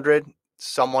the 200,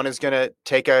 someone is going to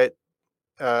take a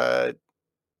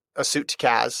suit to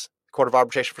CAS, Court of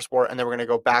Arbitration for Sport, and then we're going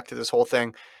to go back to this whole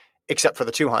thing, except for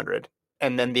the 200.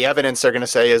 And then the evidence they're going to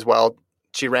say is, well,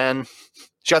 she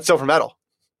got silver medal,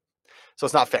 so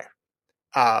it's not fair.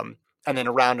 And then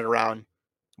around and around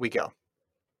we go.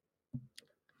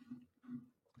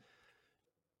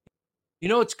 You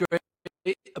know what's great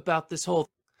about this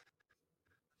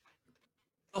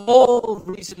the whole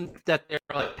reason that they're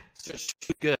like just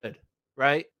too good,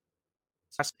 right?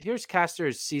 Here's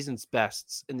Caster's season's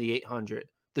bests in the 800,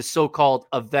 the so-called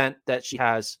event that she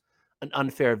has an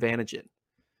unfair advantage in.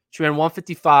 She ran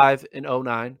 155 in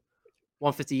 09,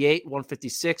 158,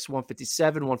 156,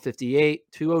 157, 158,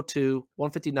 202,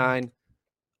 159,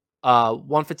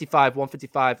 155,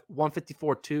 155,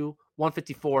 154, 2,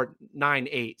 154,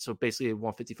 98. So basically a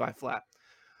 155 flat.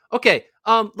 Okay,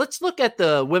 let's look at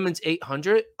the women's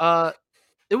 800.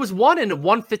 It was won in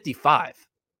 155.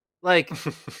 Like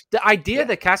the idea Yeah.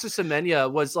 that Caster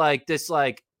Semenya was like this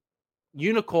like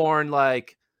unicorn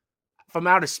like from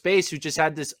outer space who just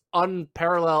had this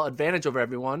unparalleled advantage over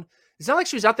everyone. It's not like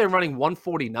she was out there running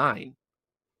 149.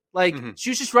 Like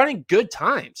she was just running good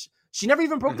times. She never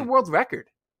even broke the world record.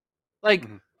 Like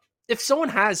if someone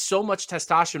has so much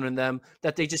testosterone in them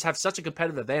that they just have such a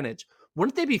competitive advantage,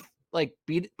 wouldn't they be like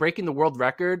breaking the world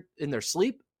record in their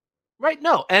sleep? Right?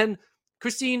 No. And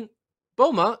Christine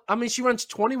Boma, I mean, she runs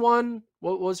 21.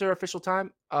 What was her official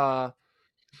time?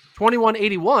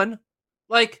 21:81.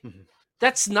 Like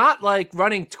that's not like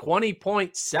running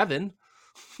 20.7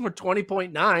 or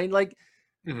 20.9. Like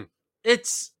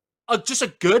it's just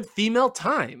a good female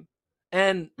time.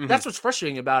 And that's what's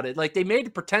frustrating about it. Like they made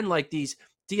it pretend like these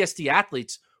DSD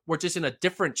athletes were just in a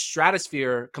different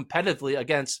stratosphere competitively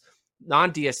against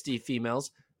non-DSD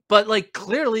females. But like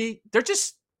clearly they're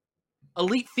just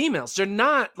elite females. They're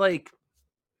not like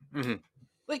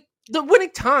like the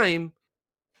winning time.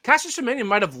 Caster Semenya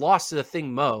might have lost to the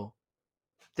Thing Mo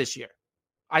this year.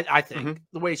 I think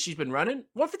the way she's been running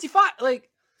 155. Like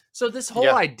so this whole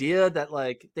idea that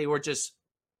like they were just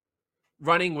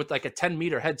running with like a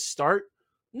 10-meter head start.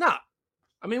 Nah.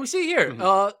 I mean, we see here.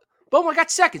 Bowman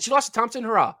got second. She lost to Thompson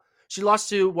Hurrah. She lost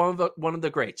to one of the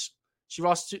greats. She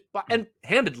lost to and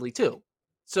handedly too.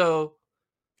 So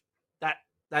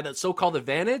that so-called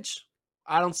advantage,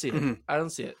 I don't see it. I don't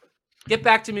see it. Get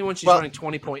back to me when she's running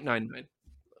 20.99.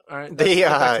 All right. Get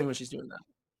back to me when she's doing that.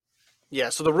 Yeah.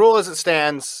 So the rule as it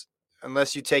stands,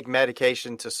 unless you take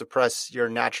medication to suppress your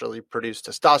naturally produced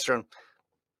testosterone,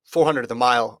 400 of the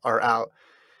mile are out.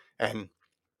 And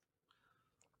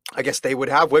I guess they would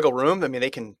have wiggle room. I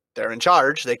mean, they're in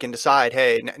charge. They can decide,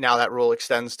 hey, now that rule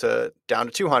extends down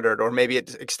to 200, or maybe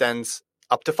it extends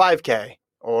up to 5K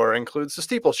or includes the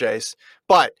steeplechase.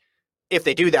 But if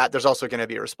they do that, there's also going to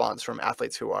be a response from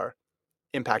athletes who are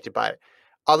impacted by it.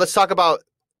 Let's talk about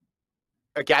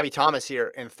Gabby Thomas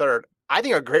here in third. I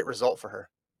think a great result for her.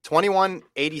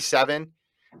 21:87.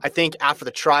 I think after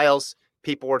the trials,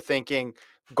 people were thinking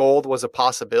gold was a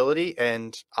possibility.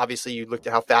 And obviously you looked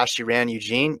at how fast she ran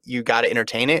Eugene, you got to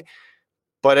entertain it.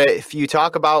 But if you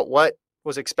talk about what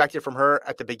was expected from her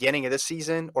at the beginning of this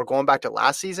season or going back to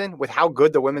last season, with how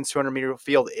good the women's 200-meter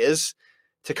field is,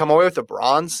 to come away with the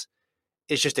bronze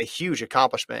is just a huge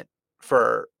accomplishment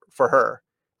for her.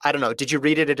 I don't know. Did you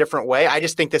read it a different way? I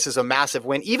just think this is a massive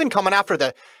win. Even coming after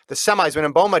the semis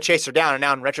when Mboma chased her down, and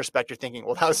now in retrospect, you're thinking,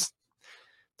 well, it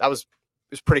was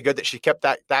pretty good that she kept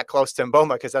that close to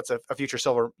Mboma because that's a future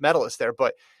silver medalist there.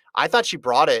 But I thought she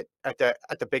brought it at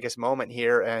the biggest moment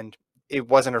here, and it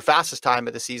wasn't her fastest time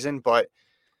of the season, but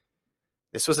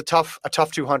this was a tough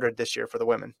 200 this year for the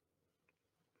women.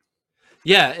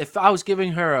 Yeah, if I was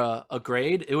giving her a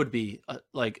grade, it would be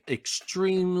like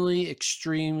extremely,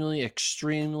 extremely,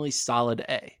 extremely solid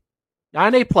A. Not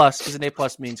an A+, because an A+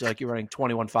 means like you're running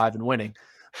 21.5 and winning.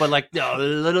 But like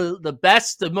the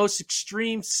best, the most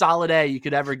extreme solid A you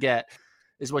could ever get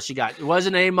is what she got. It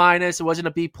wasn't A-, it wasn't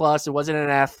a B+, it wasn't an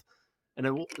F, and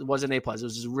it wasn't A+. It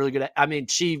was just really good. I mean,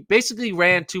 she basically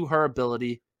ran to her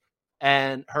ability,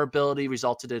 and her ability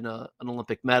resulted in an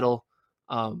Olympic medal.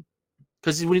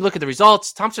 Because when you look at the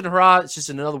results, Thompson Hurrah, it's just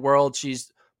another world.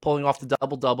 She's pulling off the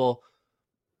double-double.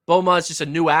 Boma is just a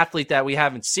new athlete that we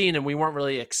haven't seen, and we weren't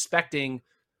really expecting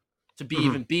to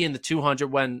even be in the 200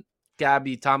 when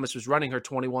Gabby Thomas was running her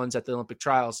 21s at the Olympic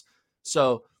trials.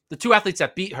 So the two athletes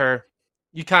that beat her,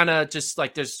 you kind of just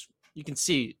like you can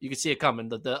see it coming.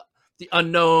 The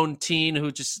unknown teen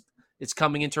who just is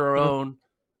coming into her own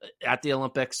at the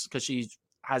Olympics because she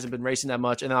hasn't been racing that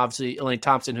much, and obviously Elaine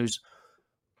Thompson, who's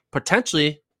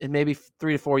potentially in maybe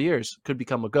 3 to 4 years could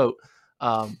become a GOAT.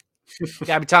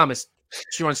 Gabby Thomas,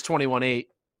 she runs 21.8,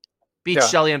 beats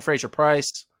Shelly Ann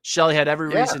Fraser-Price. Shelly had every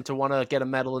reason to want to get a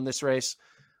medal in this race,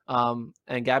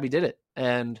 and Gabby did it.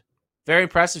 And very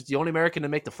impressive. The only American to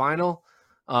make the final.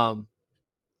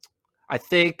 I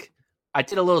think I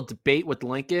did a little debate with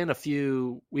Lincoln a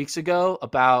few weeks ago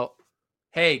about,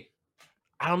 hey,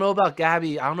 I don't know about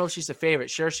Gabby. I don't know if she's the favorite.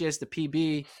 Sure, she has the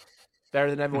PB better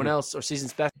than everyone else, or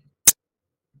season's best.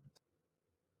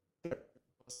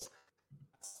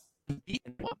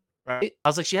 Right? I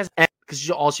was like, she has, because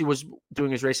all she was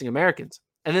doing is racing Americans.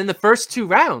 And then the first 2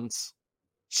 rounds,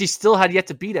 she still had yet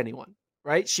to beat anyone,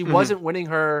 right? She wasn't winning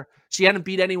she hadn't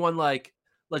beat anyone like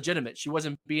legitimate. She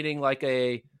wasn't beating like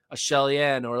a Shelly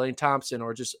Ann or Elaine Thompson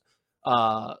or just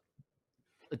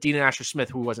Dina Asher-Smith,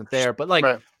 who wasn't there. But like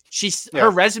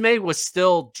her resume was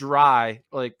still dry,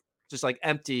 like just like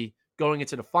empty going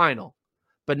into the final.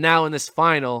 But now in this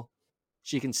final,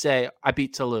 she can say, I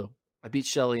beat Toulouse. I beat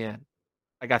Shelly Ann.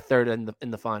 I got third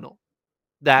in the final.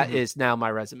 that is now my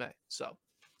resume. So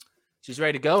she's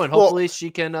ready to go, and hopefully she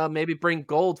can maybe bring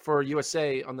gold for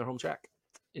USA on their home track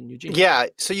in Eugene. Yeah.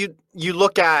 So you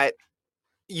look at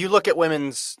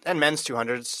women's and men's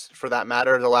 200s for that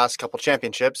matter, the last couple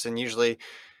championships, and usually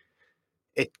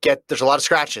there's a lot of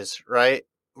scratches, right?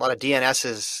 A lot of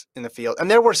DNSs in the field. And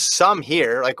there were some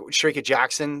here, like Shericka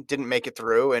Jackson didn't make it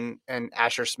through, and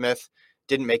Asher Smith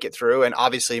didn't make it through. And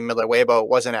obviously Miller Weibo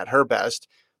wasn't at her best.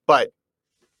 But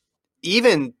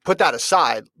even put that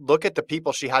aside, look at the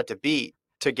people she had to beat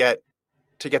to get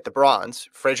the bronze.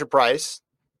 Fraser Price,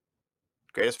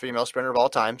 greatest female sprinter of all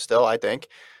time, still, I think.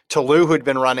 Toulouse, who'd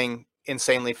been running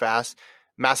insanely fast.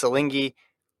 Masalingi,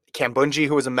 Kambunji,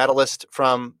 who was a medalist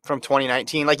from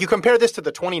 2019. Like, you compare this to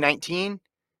the 2019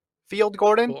 field,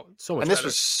 Gordon, so much and this better.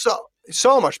 was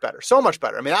so much better, so much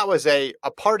better. I mean, that was a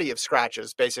party of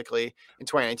scratches, basically, in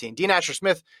 2019. Dean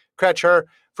Asher-Smith, credit her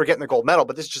for getting the gold medal,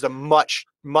 but this is just a much,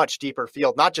 much deeper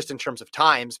field, not just in terms of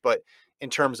times, but in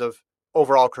terms of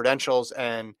overall credentials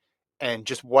and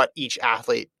just what each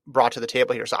athlete brought to the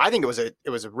table here. So I think it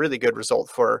was a really good result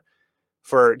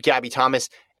for Gabby Thomas.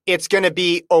 It's going to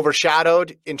be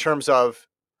overshadowed in terms of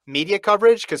media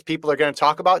coverage because people are going to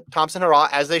talk about Thompson Hurrah,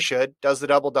 as they should, does the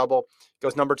double-double,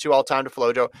 goes number 2 all-time to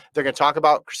Flojo. They're going to talk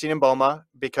about Christina Mboma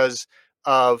because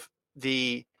of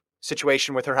the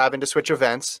situation with her having to switch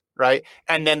events, right?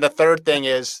 And then the third thing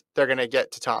is they're going to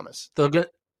get to Thomas.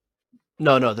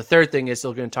 No. The third thing is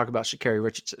they're going to talk about Sha'Carri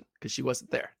Richardson because she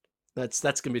wasn't there. That's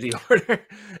going to be the order,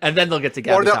 and then they'll get to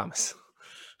Gabby Thomas.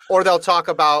 Or they'll talk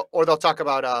about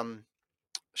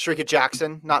Shericka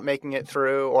Jackson not making it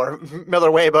through, or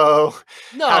Miller Weibo.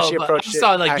 No, how she but approached I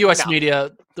saw like U.S. no.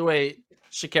 media the way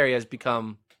Sha'Carri has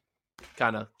become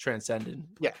kind of transcended.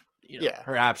 Yeah,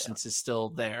 her absence is still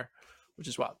there, which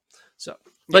is wild. So,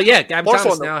 but yeah, Gabby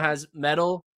Thomas now has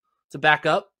medal to back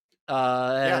up,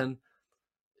 and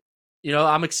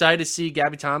I'm excited to see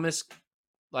Gabby Thomas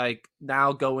like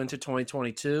now go into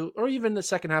 2022 or even the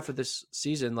second half of this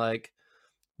season, like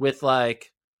with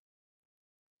like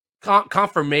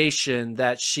confirmation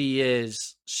that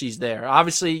she's there.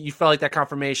 Obviously you felt like that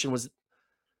confirmation was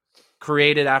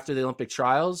created after the Olympic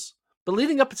trials, but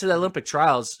leading up to the Olympic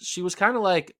trials, she was kind of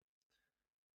like,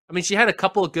 I mean, she had a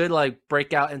couple of good like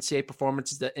breakout NCAA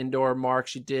performances, the indoor mark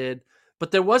she did,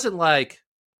 but there wasn't like,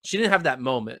 she didn't have that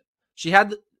moment. She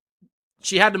had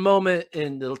the moment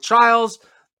in the trials,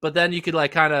 but then you could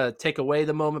like kind of take away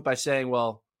the moment by saying,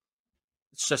 well,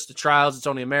 it's just the trials. It's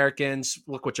only Americans.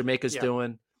 Look what Jamaica's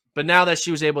doing. But now that she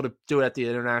was able to do it at the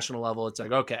international level, it's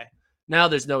like, okay, now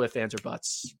there's no ifs, ands, or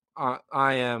buts.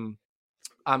 I'm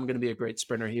going to be a great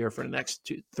sprinter here for the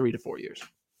next 3 to 4 years.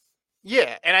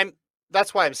 Yeah. And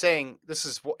that's why I'm saying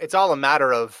it's all a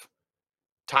matter of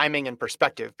timing and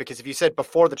perspective, because if you said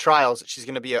before the trials that she's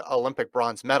going to be an Olympic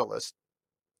bronze medalist,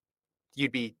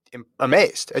 you'd be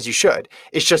amazed, as you should.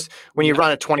 It's just when you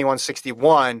run a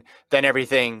 21:61, then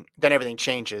everything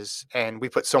changes, and we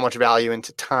put so much value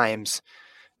into times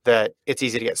that it's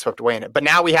easy to get swept away in it. But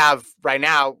now we have right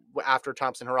now, after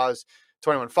Thompson Hurrah's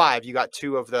 21:5, you got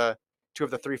two of the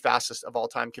 3 fastest of all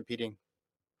time competing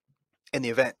in the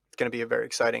event. It's going to be a very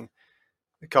exciting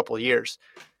couple of years.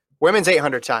 Women's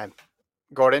 800 time,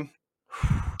 Gordon.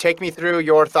 Take me through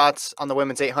your thoughts on the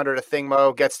women's 800.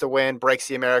 Athingmo gets the win, breaks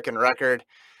the American record.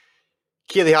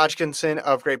 Keely Hodgkinson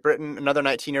of Great Britain, another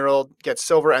 19-year-old, gets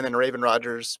silver, and then Raven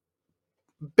Rogers,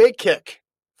 big kick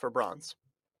for bronze.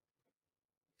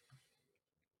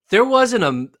 There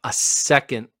wasn't a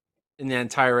second in the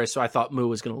entire race, so I thought Mo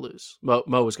was going to lose.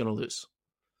 Mo was going to lose.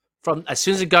 From as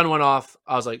soon as the gun went off,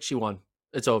 I was like, she won.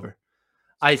 It's over.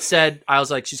 I was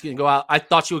like, she's going to go out. I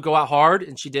thought she would go out hard,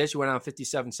 and she did. She went out in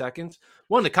 57 seconds.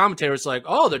 One of the commentators was like,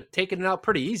 oh, they're taking it out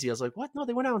pretty easy. I was like, what? No,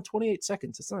 they went out in 28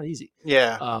 seconds. It's not easy.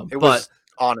 Yeah, it was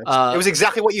honest. It was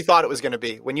exactly what you thought it was going to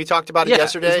be. When you talked about it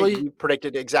yesterday, you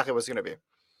predicted exactly what it was going to be.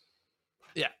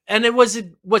 Yeah, and it was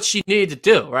what she needed to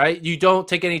do, right? You don't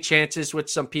take any chances with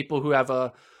some people who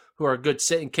are good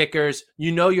sitting kickers.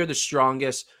 You know you're the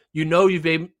strongest. You know you've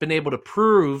been able to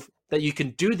prove that you can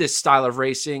do this style of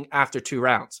racing after 2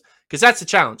 rounds. Because that's the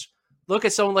challenge. Look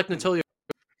at someone like Natalia.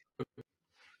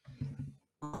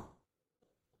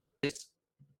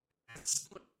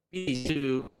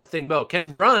 Bo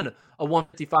can run a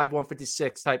 155,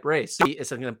 156 type race.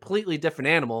 It's a completely different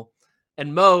animal.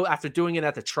 And Mo, after doing it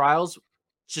at the trials,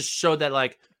 just showed that,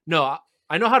 like, no,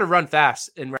 I know how to run fast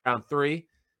in round 3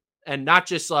 and not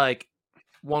just like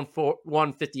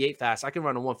 158 fast. I can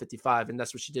run a 155, and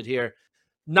that's what she did here.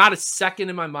 Not a second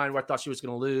in my mind where I thought she was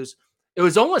going to lose. It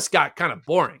was almost got kind of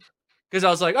boring because I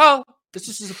was like, oh, this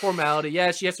just is a formality.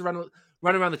 Yeah, she has to run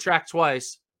around the track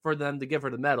twice for them to give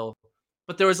her the medal.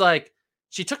 But there was like,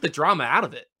 she took the drama out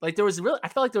of it. Like I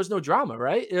felt like there was no drama,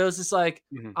 right? It was just like,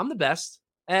 I'm the best,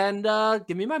 and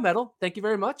give me my medal. Thank you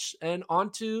very much. And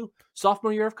on to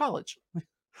sophomore year of college.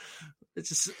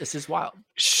 It's just wild.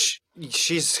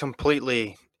 She's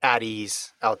completely at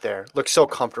ease out there. Looks so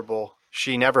comfortable.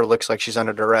 She never looks like she's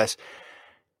under duress.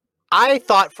 I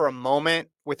thought for a moment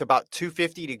with about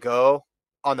 250 to go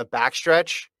on the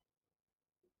backstretch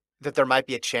that there might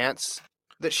be a chance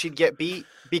that she'd get beat,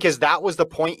 because that was the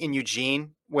point in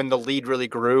Eugene when the lead really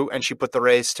grew and she put the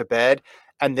race to bed.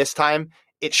 And this time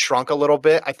it shrunk a little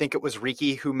bit. I think it was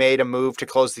Riki who made a move to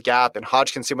close the gap, and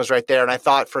Hodgkinson was right there. And I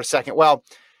thought for a second, well,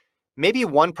 maybe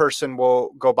one person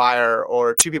will go by her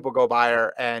or two people go by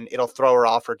her and it'll throw her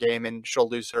off her game and she'll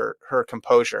lose her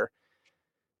composure.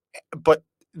 But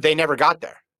they never got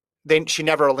there. She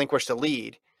never relinquished the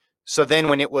lead. So then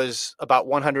when it was about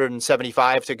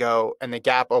 175 to go and the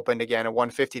gap opened again at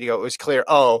 150 to go, it was clear,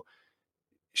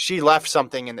 she left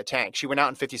something in the tank. She went out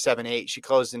in 57.8. She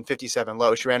closed in 57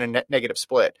 low. She ran a negative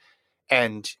split.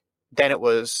 And then it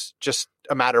was just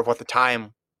a matter of what the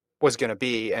time was going to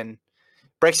be. And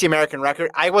breaks the American record.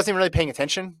 I wasn't really paying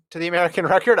attention to the American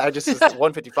record. I just was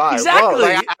 155.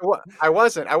 Exactly. Whoa, I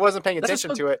wasn't paying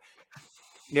attention to it.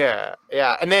 Yeah.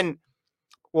 And then,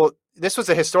 well, this was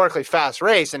a historically fast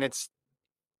race, and it's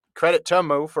credit to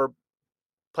Mo for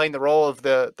playing the role of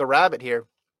the rabbit here,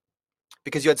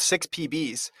 because you had 6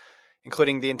 PBs,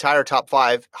 including the entire top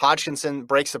 5. Hodgkinson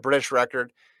breaks the British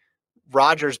record.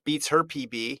 Rogers beats her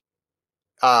PB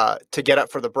to get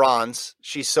up for the bronze.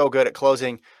 She's so good at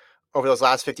closing over those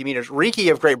last 50 meters. Riki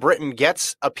of Great Britain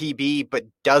gets a PB but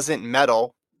doesn't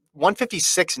medal.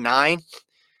 156.9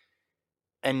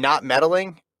 and not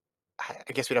medaling.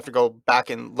 I guess we'd have to go back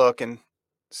and look and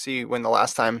see when the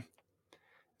last time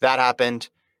that happened.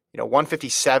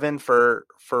 157 for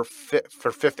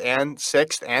 5th and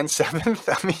 6th and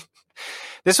 7th. I mean,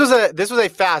 this was a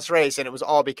fast race, and it was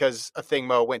all because Athing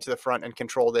Mo went to the front and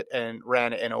controlled it and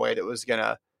ran it in a way that was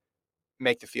gonna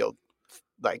make the field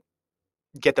like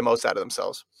get the most out of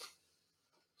themselves.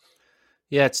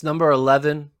 Yeah, it's number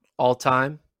 11 all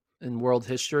time in world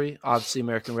history. Obviously,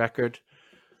 American record.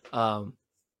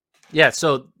 Yeah,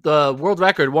 so the world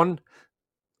record,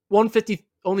 150.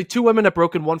 Only 2 women have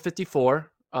broken 154,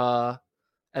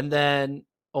 and then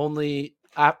only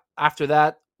after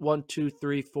that, 1, 2,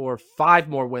 3, 4, 5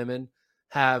 more women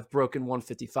have broken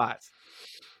 155.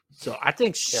 So I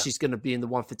think she's going to be in the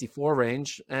 154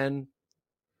 range, and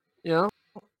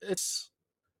it's.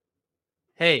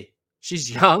 Hey, she's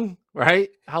young, right?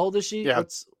 How old is she? Yeah.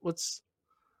 What's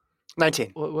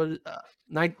 19?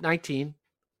 19.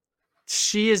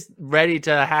 She is ready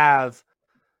to have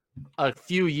a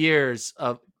few years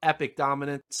of epic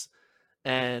dominance,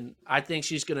 and I think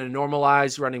she's going to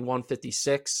normalize running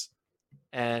 156.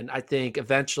 And I think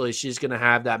eventually she's going to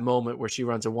have that moment where she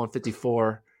runs a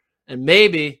 154, and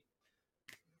maybe,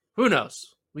 who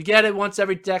knows? We get it once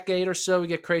every decade or so. We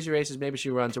get crazy races. Maybe she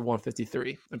runs a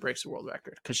 153 and breaks the world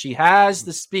record, because she has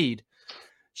the speed.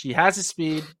 She has the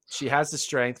speed. She has the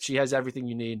strength. She has everything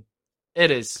you need.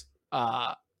 It is,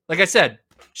 like I said,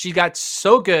 she got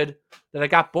so good that it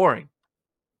got boring.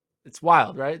 It's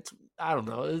wild, right? I don't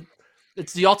know.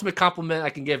 It's the ultimate compliment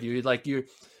I can give you. Like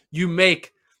you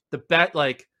make the bet,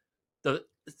 like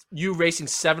you racing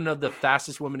 7 of the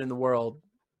fastest women in the world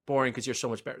boring because you're so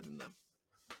much better than them.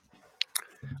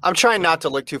 I'm trying not to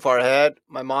look too far ahead.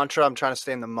 My mantra, I'm trying to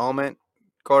stay in the moment,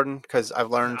 Gordon, because I've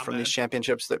learned from these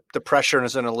championships that the pressure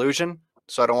is an illusion.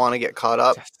 So I don't want to get caught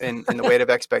up in the weight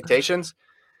of expectations.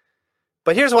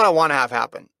 But here's what I want to have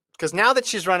happen. Because now that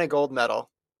she's run a gold medal,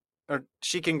 or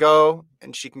she can go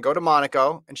to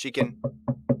Monaco and she can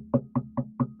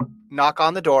knock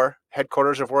on the door,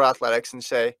 headquarters of World Athletics, and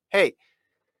say, hey,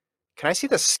 can I see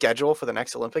the schedule for the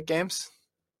next Olympic Games?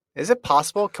 Is it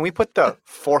possible? Can we put the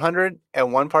 400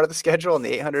 in one part of the schedule and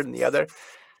the 800 in the other?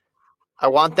 I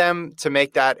want them to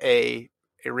make that a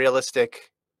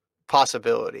realistic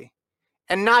possibility.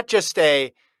 And not just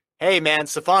hey man,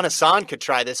 Sifan Hassan could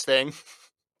try this thing.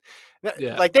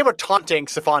 Yeah. Like they were taunting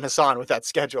Sifan Hassan with that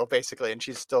schedule basically, and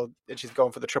she's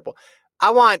going for the triple.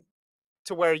 I want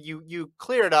to where you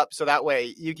clear it up so that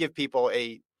way you give people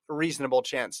a reasonable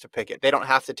chance to pick it. They don't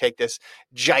have to take this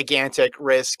gigantic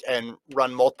risk and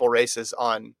run multiple races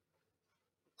on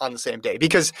the same day,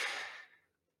 because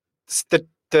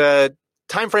the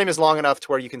time frame is long enough to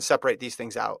where you can separate these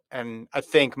things out. And I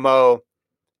think Mo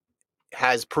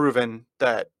has proven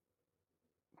that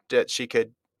she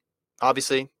could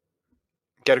obviously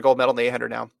get a gold medal in the 800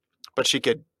 now, but she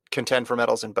could contend for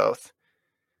medals in both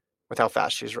with how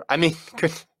fast she's. I mean,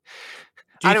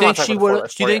 do you think she would?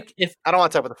 Do you think if I don't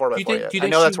want to talk about the 4x4 yet? I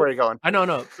know that's where you're going. I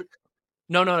know.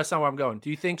 No, that's not where I'm going. Do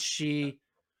you think if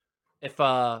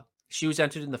she was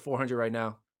entered in the 400 right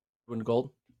now, win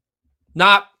gold?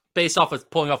 Not based off of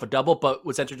pulling off a double, but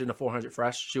was entered in the 400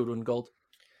 fresh, she would win gold.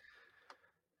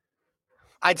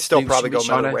 I'd still probably go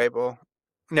Miller Weibo.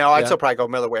 No, I'd still probably go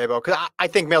Miller Weibo because I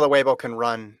think Miller Weibo can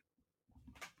run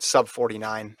sub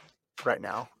 49 right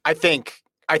now. I think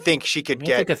she could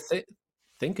get.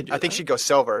 I think she'd go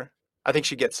silver. I think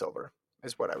she'd get silver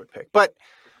is what I would pick. But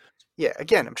yeah,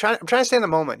 again, I'm trying to stay in the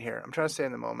moment here.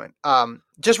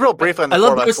 Just real briefly on the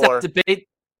 4x4 debate.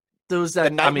 The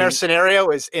nightmare scenario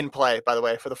is in play, by the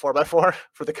way, for the 4x4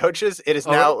 for the coaches. It is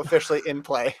now officially in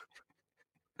play.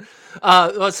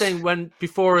 I was saying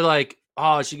before, like,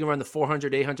 she can run the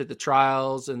 400, 800, the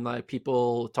trials, and like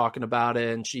people talking about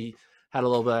it, and she had a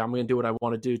little bit, I'm going to do what I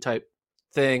want to do type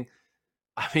thing.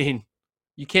 I mean,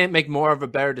 you can't make more of a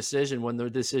better decision when the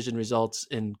decision results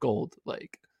in gold.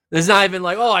 Like, there's not even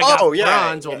like, I got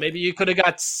bronze. Well, maybe you could have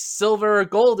got silver or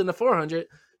gold in the 400.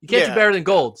 You can't do better than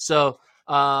gold. So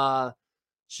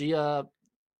she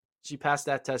passed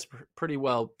that test pretty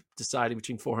well, deciding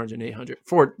between 400 and 800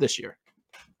 for this year.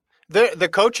 The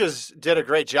coaches did a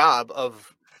great job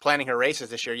of planning her races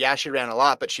this year. Yeah, she ran a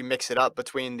lot, but she mixed it up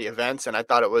between the events, and I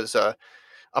thought it was a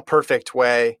perfect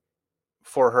way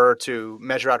for her to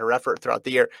measure out her effort throughout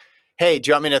the year. Hey, do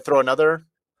you want me to throw another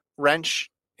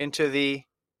wrench into the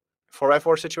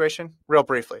 4x4 situation? Real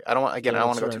briefly. I don't want to go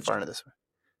too far into this. Do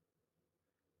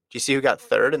you see who got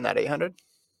third in that 800?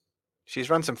 She's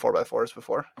run some 4x4s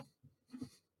before.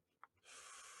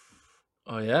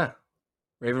 Oh, yeah.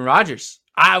 Raven Rogers.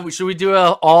 Should we do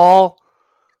a all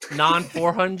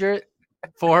non-400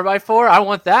 4x4? I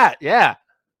want that. Yeah.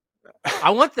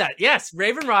 I want that. Yes.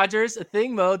 Raven Rogers,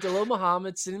 Athing Mo, Dalil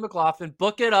Muhammad, Cindy McLaughlin.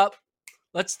 Book it up.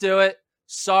 Let's do it.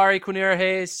 Sorry, Quinera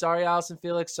Hayes. Sorry, Allison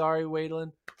Felix. Sorry,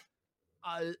 Wadelin.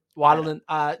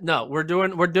 No, we're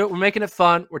making it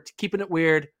fun. We're keeping it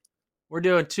weird. We're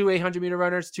doing 2 800-meter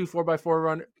runners, 2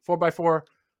 4x4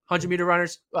 100-meter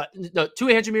runners. 2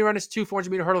 800-meter runners, 2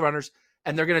 400-meter hurdle runners,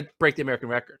 and they're going to break the American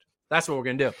record. That's what we're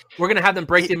going to do. We're going to have them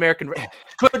break the American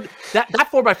record. That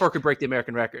 4x4 could break the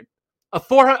American record. A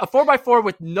 4x4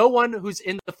 with no one who's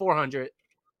in the 400,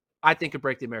 I think could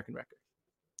break the American record.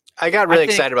 I got really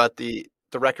excited about the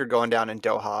record going down in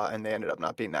Doha, and they ended up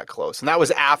not being that close. And that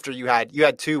was after you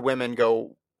had 2 women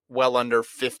go well under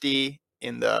 50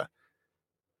 in the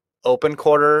open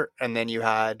quarter, and then you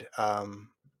had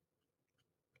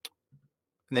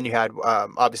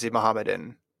obviously Muhammad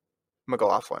and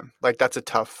McLaughlin. Like, that's a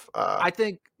tough. That's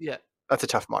a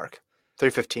tough mark.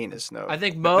 3:15 is no. I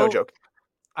think no joke.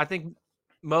 I think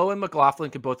Mo and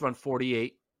McLaughlin could both run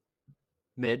 48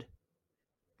 mid,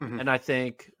 and I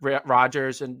think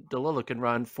Rogers and Dalila can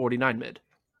run 49 mid.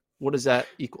 What does that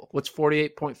equal? What's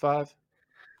 48.5? I'll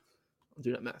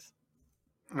do that math.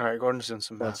 All right, Gordon's doing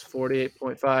some math. Plus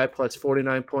 48.5 plus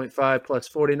 49.5 plus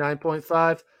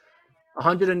 49.5.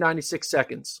 196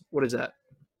 seconds. What is that?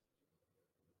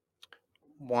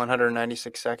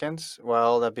 196 seconds.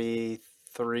 Well, that'd be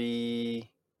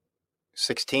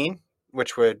 3:16,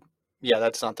 which would,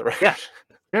 that's not the record.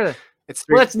 Yeah, it's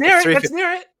that's near it. That's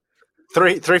near it.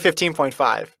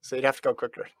 3:15.5. So you'd have to go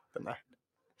quicker than that.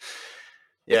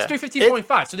 Yeah, it's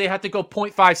 3:15.5. So they have to go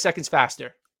 0.5 seconds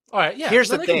faster. All right. Yeah. Here's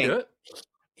the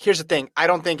thing. I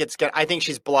don't think I think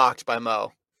she's blocked by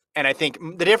Mo. And I think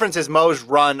the difference is Mo's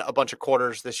run a bunch of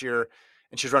quarters this year,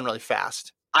 and she's run really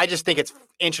fast. I just think it's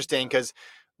interesting because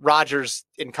Rogers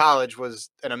in college was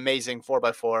an amazing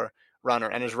 4x4 runner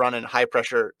and has run in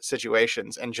high-pressure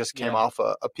situations and just came off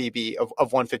a PB of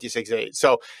 156.8.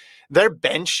 So their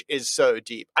bench is so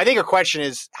deep. I think her question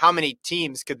is, how many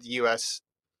teams could the U.S.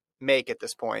 make at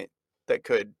this point that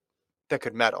could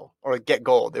medal or get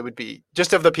gold? It would be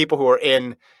just of the people who are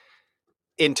in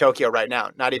Tokyo right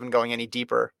now, not even going any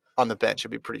deeper on the bench.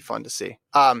 It'd be pretty fun to see.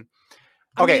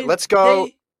 Let's go.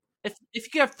 If you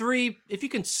can have 3, if you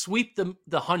can sweep the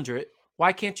 100,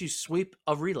 why can't you sweep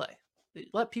a relay?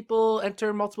 Let people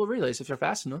enter multiple relays if they're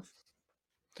fast enough.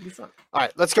 It'd be fun. All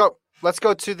right, let's go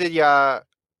to the.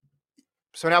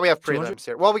 So now we have prelims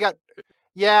here. Well, we got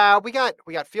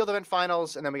field event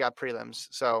finals, and then we got prelims.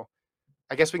 So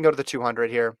I guess we can go to the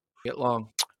 200 here. Get long.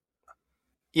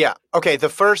 Yeah. Okay. The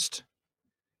first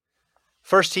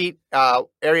heat,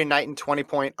 Arian Knighton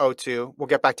 20.02. We'll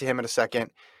get back to him in a second.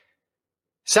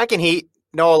 Second heat,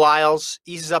 Noah Lyles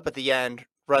eases up at the end,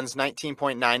 runs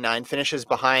 19.99, finishes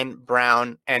behind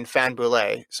Brown and Fan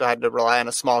Boulet, so had to rely on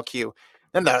a small queue.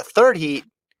 Then the third heat,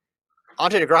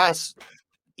 Ante DeGrasse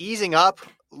easing up,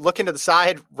 looking to the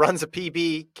side, runs a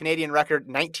PB, Canadian record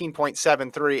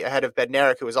 19.73 ahead of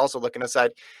Bednarik, who was also looking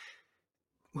aside,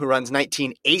 who runs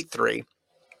 19.83.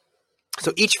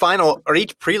 So each final or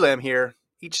each prelim here,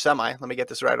 each semi, let me get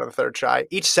this right on the third try.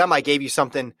 Each semi gave you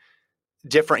something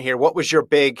different here. What was your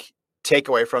big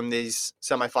takeaway from these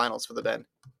semifinals for the Ben?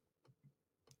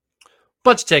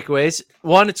 Bunch of takeaways.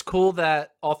 One, it's cool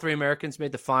that all three Americans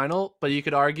made the final, but you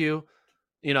could argue,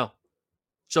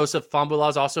 Joseph Fambula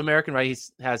is also American, right?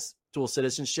 He has dual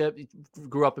citizenship. He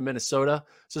grew up in Minnesota.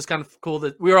 So it's kind of cool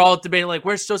that we were all debating, like,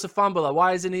 where's Joseph Fambula?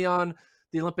 Why isn't he on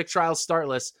the Olympic trials start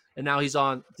list? And now he's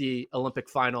on the Olympic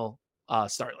final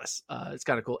start list. It's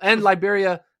kind of cool. And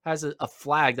Liberia has a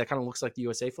flag that kind of looks like the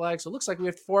USA flag. So it looks like we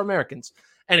have 4 Americans.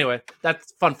 Anyway,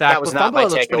 that's fun fact. That was not my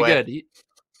looks pretty takeaway. good.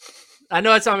 I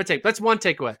know it's not my take. That's one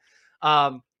takeaway.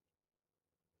 I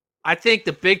think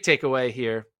the big takeaway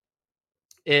here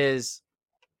is,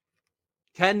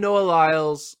 can Noah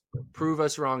Lyles prove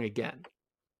us wrong again?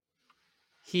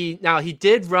 He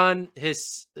did run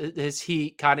his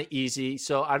heat kind of easy,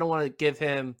 so I don't want to give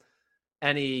him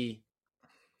any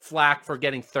flack for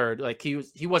getting third. Like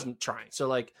he wasn't trying. So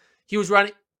like he was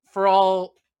running, for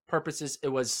all purposes, it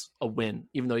was a win,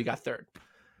 even though he got third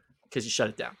because he shut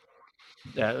it down.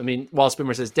 Yeah, I mean, Wall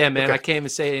Spimmer says, "Damn man, okay. I can't even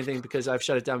say anything because I've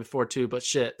shut it down before too." But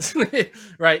shit,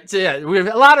 right? So yeah, we have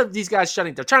a lot of these guys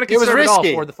shutting. They're trying to conserve it all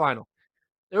for the final.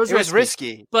 It was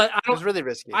risky, but it was really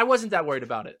risky. I wasn't that worried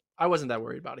about it.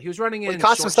 He was running in. He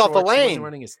cost himself a lane. He wasn't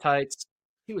running his tights.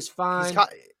 He was fine.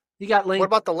 He got lane. What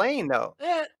about the lane though?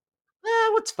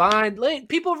 What's fine? Lane.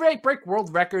 People break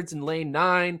world records in lane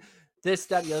 9. This,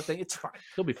 that, the other thing. It's fine.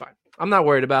 He'll be fine. I'm not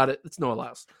worried about it. It's Noah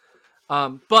Lyles.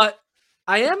 But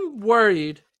I am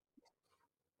worried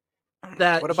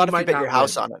that what about if you bet your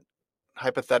house win. on it?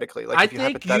 Hypothetically, like I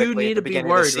think you need to be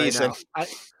worried right now.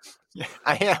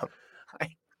 I am.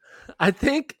 I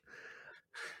think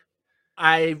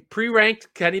I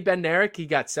pre-ranked Kenny Bednarek. He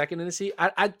got second in the seat.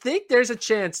 I think there's a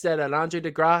chance that an Andre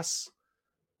DeGrasse,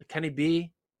 a Kenny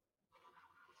B,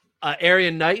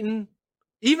 Arian Knighton,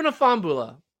 even a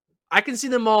Fambula, I can see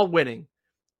them all winning.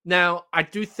 Now, I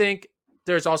do think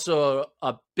there's also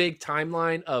a big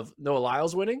timeline of Noah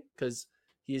Lyles winning because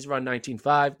he's run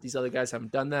 19.5. These other guys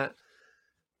haven't done that.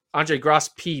 Andre Gross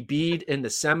PB'd in the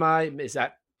semi. Is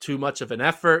that too much of an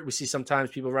effort? We see sometimes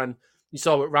people run. You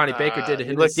saw what Ronnie Baker did to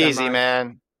him. He looked easy,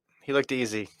 man. He looked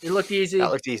easy. It looked easy.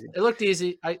 That looked easy. It looked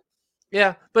easy. But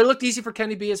it looked easy for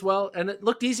Kenny B as well, and it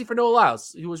looked easy for Noah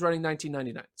Lyles, who was running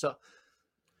 19.99. So,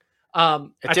 I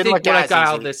think what I got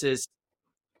out of this is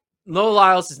Noah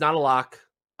Lyles is not a lock.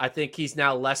 I think he's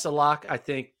now less a lock. I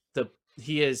think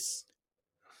he is.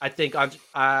 I think it's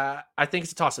a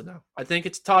toss-up now. I think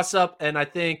it's a toss-up, and I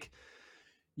think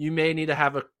you may need to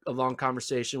have a long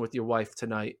conversation with your wife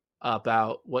tonight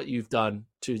about what you've done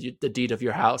to the deed of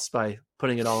your house by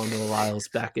putting it all on Noah Lyles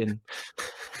back in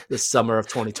the summer of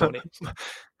 2020.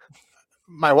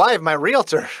 My wife, my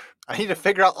realtor. I need to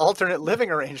figure out alternate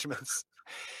living arrangements.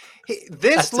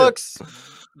 This looks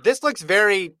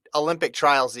very Olympic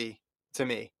trialsy to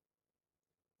me,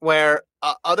 where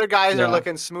other guys are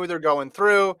looking smoother going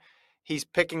through. He's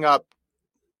picking up,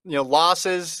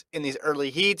 losses in these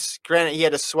early heats. Granted, he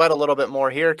had to sweat a little bit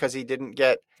more here because he didn't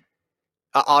get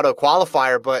an auto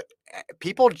qualifier, but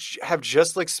people have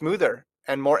just looked smoother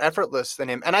and more effortless than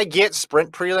him. And I get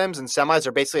sprint prelims and semis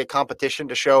are basically a competition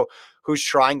to show who's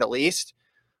trying the least,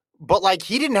 but like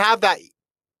he didn't have that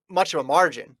much of a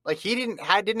margin. Like he didn't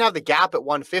have the gap at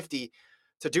 150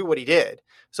 to do what he did.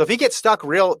 So if he gets stuck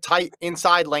real tight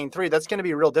inside lane 3, that's going to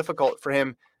be real difficult for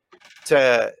him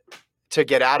to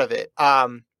get out of it.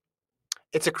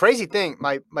 It's a crazy thing.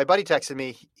 My buddy texted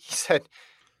me. He said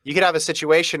you could have a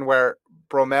situation where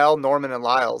Bromell, Norman, and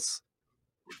Lyles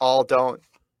all don't.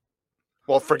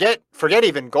 Well, forget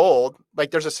even gold.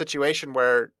 Like there's a situation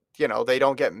where they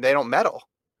don't medal,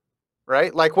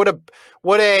 right? Like would a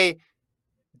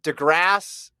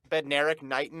DeGrasse, Bednarek,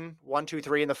 Knighton 1, 2,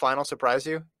 3 in the final surprise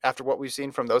you after what we've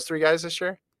seen from those 3 guys this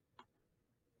year?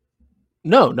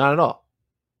 No, not at all.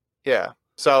 Yeah.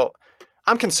 So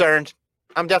I'm concerned.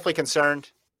 I'm definitely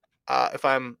concerned if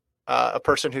I'm a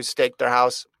person who's staked their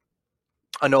house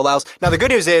on Noah Lyles. Now, the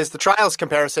good news is the trials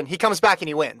comparison, he comes back and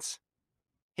he wins.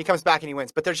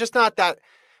 But there's just not that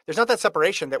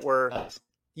separation that we're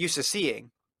used to seeing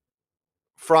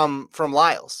from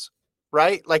Lyles,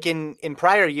 right? Like in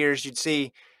prior years, you'd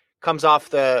see comes off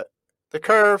the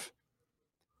curve,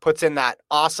 puts in that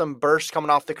awesome burst coming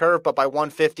off the curve, but by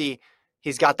 150,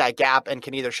 he's got that gap and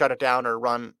can either shut it down or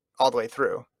run all the way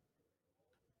through.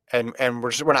 And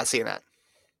we're not seeing that.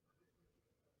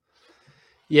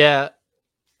 Yeah.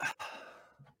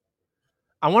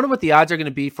 I wonder what the odds are going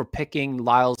to be for picking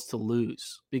Lyles to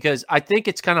lose, because I think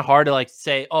it's kind of hard to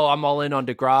say, oh, I'm all in on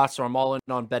DeGrasse, or I'm all in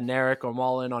on Bednarek, or I'm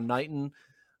all in on Knighton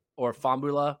or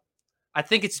Fambula. I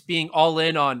think it's being all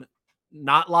in on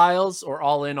not Lyles or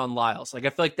all in on Lyles. Like, I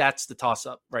feel like that's the toss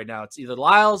up right now. It's either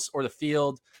Lyles or the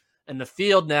field. And the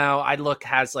field now, I look,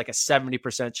 has like a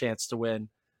 70% chance to win.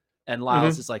 And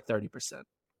Lyles is like 30%.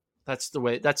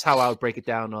 That's how I would break it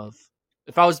down. Of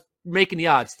if I was making the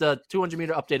odds, the 200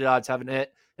 meter updated odds haven't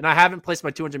hit. And I haven't placed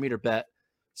my 200 meter bet.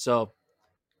 So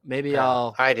maybe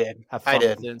I'll I did. have fun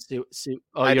with it and see.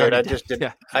 Oh, I you did. already I did. just did.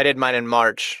 Yeah. I did mine in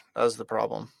March. That was the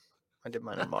problem. I did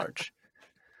mine in March.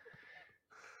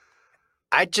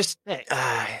 It's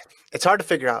hard to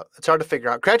figure out.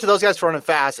 Credit to those guys for running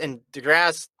fast. And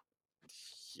DeGrasse,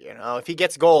 if he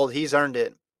gets gold, he's earned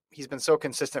it. He's been so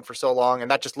consistent for so long,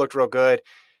 and that just looked real good.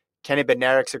 Kenny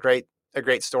Bednarik's a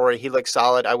great story. He looks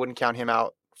solid. I wouldn't count him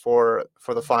out for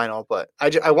the final, but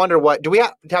I wonder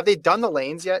have they done the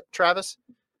lanes yet, Travis?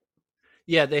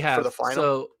 Yeah, they have for the final.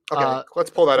 So okay, let's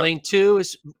pull that up. Lane two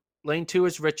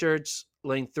is Richards.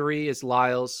 Lane 3 is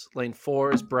Lyles. Lane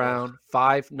 4 is Brown.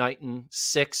 5 Knighton.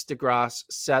 6 DeGrasse.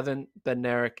 7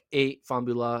 Bednarik. 8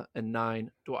 Fambula, and 9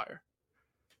 Dwyer.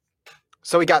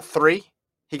 So he got 3.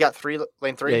 He got 3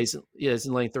 lane 3. Yeah, he's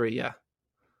in lane 3. Yeah.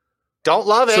 Don't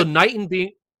love it. So Knighton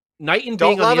being on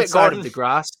the inside of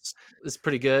DeGrasse is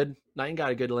pretty good. Knighton got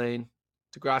a good lane.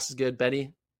 DeGrasse is good.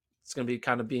 Benny, it's going to be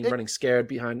kind of running scared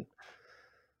behind.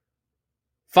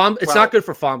 It's not good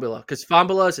for Fambula because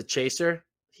Fambula is a chaser.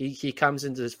 He comes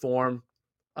into his form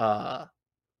in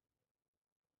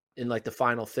like the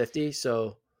final 50.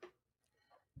 So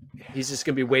he's just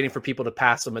going to be waiting for people to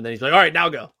pass him. And then he's like, all right, now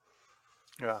go.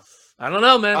 Yeah. I don't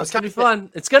know, man. It's going to be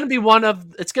fun. It's going to be one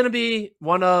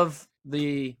of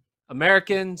the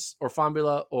Americans or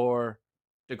Fambula or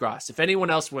DeGrasse. If anyone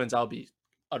else wins, I'll be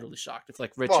utterly shocked. If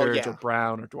like Richards or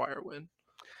Brown or Dwyer win.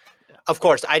 Yeah. Of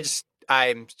course.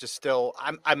 I'm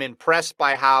impressed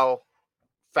by how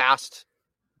fast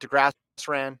DeGrasse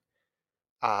ran.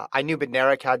 I knew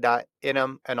Bednarik had that in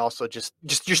him, and also just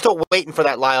you're still waiting for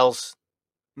that Lyles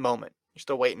moment. You're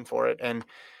still waiting for it. And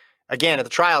again, at the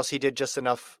trials, he did just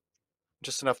enough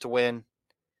to win.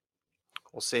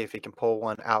 We'll see if he can pull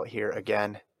one out here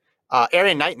again.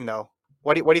 Arian Knighton, though,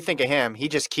 what do you think of him? He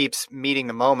just keeps meeting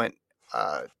the moment.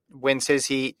 Wins his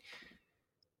heat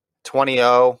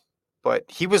 20-0, but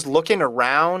he was looking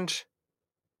around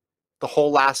the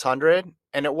whole last 100,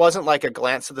 and it wasn't like a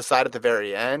glance to the side at the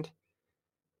very end.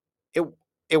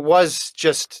 It was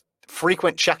just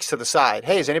frequent checks to the side.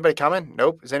 Hey, is anybody coming?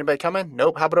 Nope. Is anybody coming?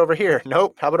 Nope. How about over here?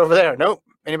 Nope. How about over there? Nope.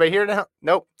 Anybody here now?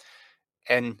 Nope.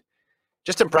 And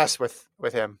just impressed with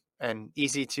him, and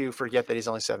easy to forget that he's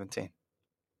only 17.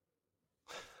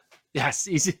 Yes,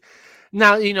 easy.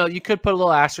 Now, you could put a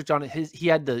little asterisk on it. He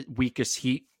had the weakest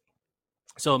heat,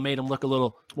 so it made him look a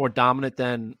little more dominant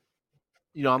than,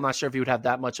 I'm not sure if he would have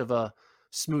that much of a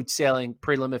smooth sailing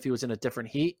prelim if he was in a different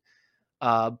heat.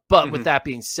 But with that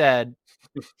being said,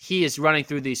 he is running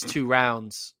through these 2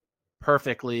 rounds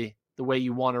perfectly the way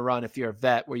you want to run if you're a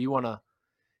vet, where you want to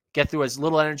get through as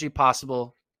little energy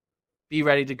possible, be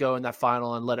ready to go in that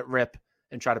final and let it rip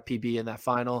and try to PB in that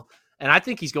final. And I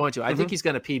think he's going to. I think he's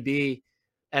going to PB.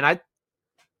 And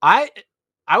I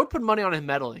would put money on him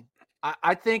medaling.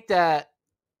 I think that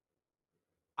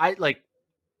the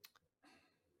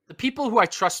people who I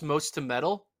trust most to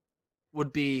medal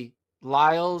would be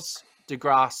Lyles,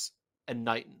 DeGrasse, and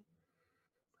Knighton.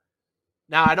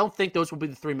 Now, I don't think those will be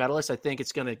the 3 medalists. I think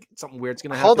something weird's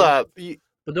gonna happen. Hold up, you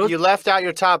left out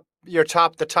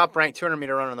the top ranked 200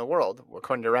 meter runner in the world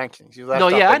according to rankings. You left.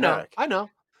 I know.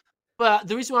 But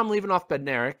the reason why I'm leaving off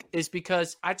Bednarik is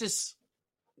because Do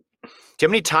you know how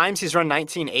many times he's run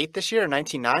 19.8 this year or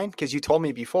 19.9? Because you told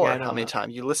me before how many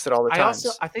times you listed all the times.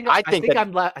 I think I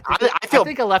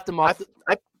left him off.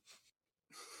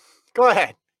 Go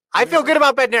ahead. I feel good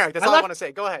about Bednarik. That's all I want to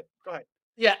say. Go ahead.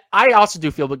 Yeah, I also do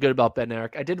feel good about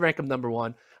Bednarik. I did rank him number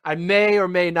 1. I may or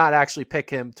may not actually pick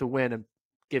him to win and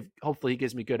hopefully he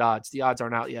gives me good odds. The odds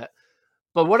aren't out yet.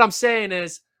 But what I'm saying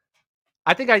is,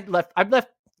 I think I've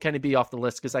left Kenny B off the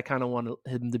list because I kind of want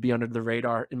him to be under the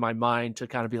radar in my mind to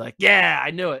kind of be like, yeah,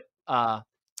 I knew it. And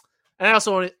I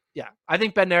also want to, I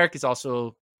think Bednarik is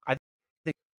also, if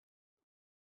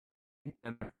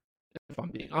I'm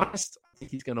being honest, I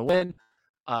think he's going to win.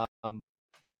 I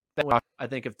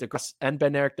think if DeGrasse and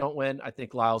Bednarik don't win, I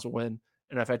think Lyles will win.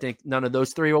 And if I think none of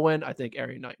those 3 will win, I think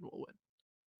Arian Knighton will win.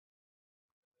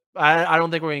 I don't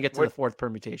think we're going to get to the 4th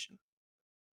permutation.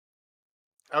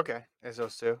 Okay, as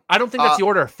those 2. I don't think that's the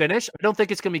order of finish. I don't think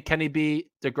it's going to be Kenny B,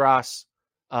 DeGrasse,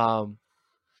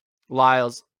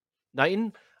 Lyles,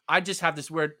 Knighton. I just have this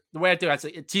weird, the way I do it,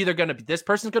 it's either going to be this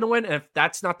person's going to win, and if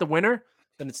that's not the winner,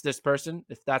 then it's this person.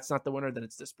 If that's not the winner, then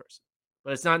it's this person.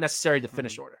 But it's not necessarily the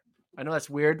finish order. I know that's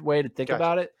a weird way to think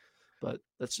about it, but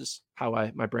that's just how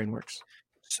my brain works.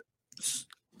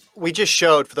 We just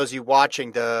showed, for those of you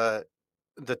watching, the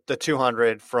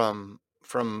 200 from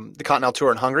the Continental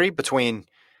Tour in Hungary between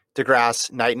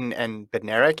DeGrasse, Knighton, and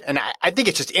Bednarik. And I think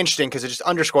it's just interesting because it just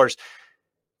underscores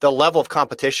the level of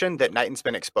competition that Knighton's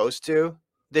been exposed to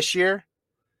this year.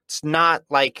 It's not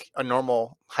like a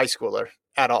normal high schooler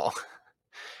at all.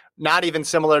 Not even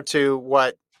similar to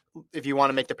what, if you want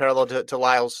to make the parallel to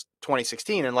Lyle's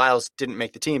 2016, and Lyle's didn't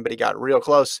make the team, but he got real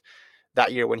close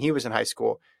that year when he was in high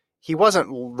school. He wasn't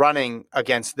running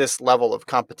against this level of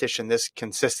competition this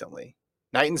consistently.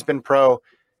 Knighton's been pro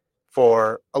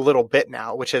for a little bit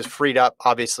now, which has freed up,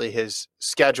 obviously, his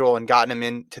schedule and gotten him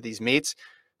into these meets.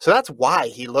 So that's why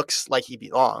he looks like he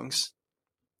belongs,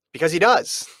 because he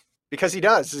does.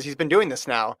 He's been doing this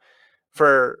now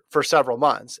for several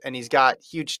months, and he's got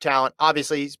huge talent.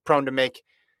 Obviously, he's prone to make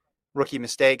rookie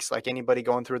mistakes like anybody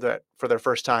going through that for their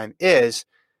first time is.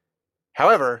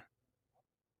 However,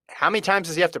 how many times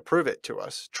does he have to prove it to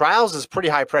us? Trials is a pretty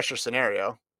high pressure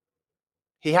scenario.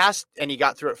 He has, and he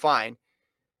got through it fine.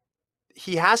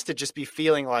 He has to just be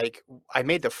feeling like, I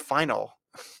made the final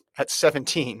at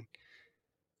 17.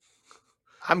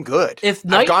 I'm good.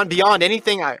 I've gone beyond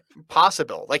anything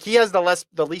possible. Like, he has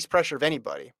the least pressure of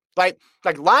anybody. Like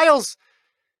Lyle's,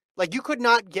 like, you could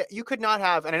not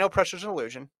have, and I know pressure's an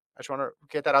illusion. I just want to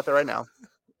get that out there right now.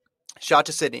 Shout out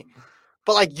to Sydney.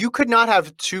 But like, you could not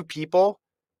have two people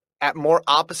at more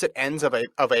opposite ends of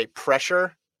a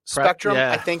pressure spectrum,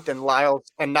 I think, than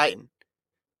Lyles and Knighton.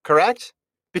 Correct?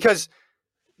 Because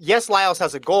yes, Lyles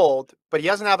has a gold, but he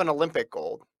doesn't have an Olympic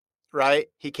gold, right?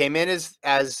 He came in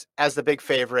as the big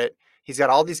favorite. He's got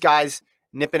all these guys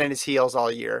nipping at his heels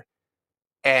all year.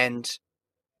 And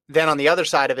then on the other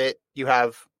side of it, you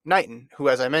have Knighton, who,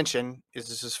 as I mentioned,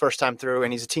 is his first time through,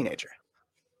 and he's a teenager.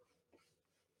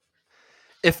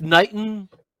 If Knighton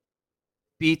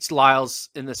beats Lyles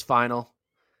in this final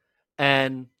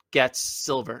and gets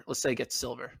silver, let's say gets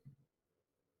silver,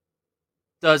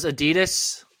 does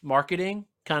Adidas marketing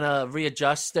kind of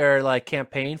readjust their like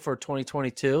campaign for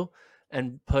 2022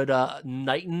 and put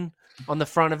Knighton on the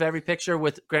front of every picture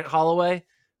with Grant Holloway?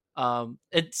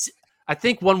 I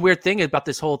think one weird thing about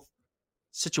this whole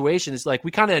situation is like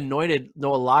we kind of anointed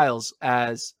Noah Lyles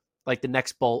as like the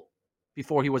next Bolt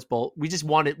before he was Bolt. We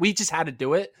just had to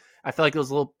do it. I feel like it was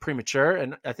a little premature,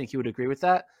 and I think he would agree with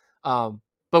that.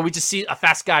 But we just see a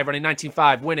fast guy running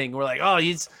 19.5 winning. We're like, oh,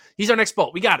 he's our next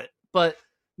Bolt. We got it. But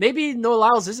maybe Noah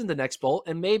Lyles isn't the next Bolt,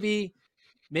 and maybe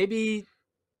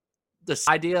this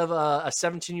idea of a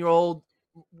 17-year-old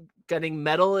getting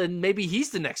medal, and maybe he's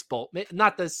the next Bolt.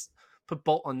 Not this put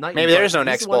Bolt on Knighton. Maybe there is no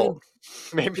next Bolt.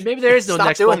 Maybe there is no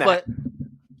next Bolt, but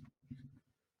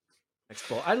next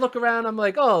Bolt. I look around, I'm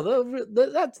like, oh,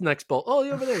 that's next Bolt. Oh,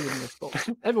 over there, you're the next Bolt.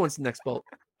 Everyone's the next Bolt.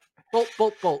 Bolt.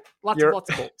 Lots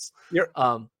of bolts. You're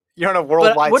on a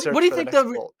worldwide search. What do you for think?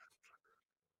 Bolt.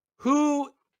 Who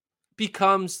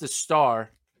becomes the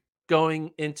star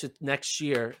going into next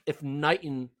year if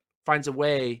Knighton finds a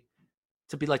way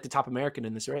to be like the top American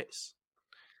in this race?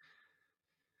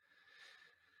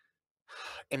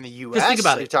 In the U.S.? Think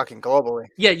about it. You're talking globally.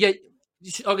 Yeah.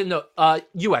 Okay, no.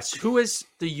 U.S. Who is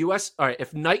the U.S.? All right,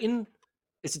 if Knighton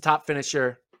is the top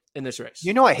finisher in this race.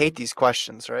 You know I hate these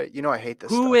questions, right? You know I hate this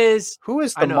Who stuff.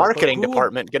 is the marketing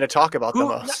department going to talk about the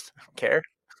most? I don't care.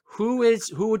 Who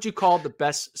would you call the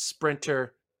best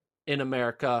sprinter in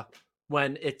America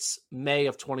when it's May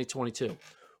of 2022?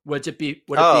 Would it be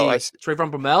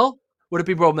Trayvon Bromell? Would it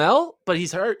be Bromell? But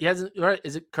he's hurt. He hasn't. Right?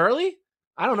 Is it Curley?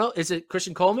 I don't know. Is it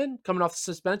Christian Coleman coming off the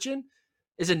suspension?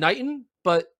 Is it Knighton?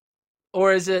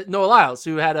 Or is it Noah Lyles,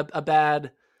 who had a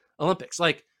bad Olympics?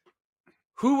 Like,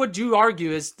 who would you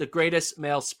argue is the greatest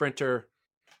male sprinter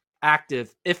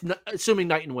active, assuming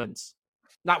Knighton wins?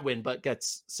 Not win, but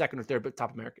gets second or third, but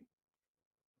top American.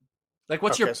 Like,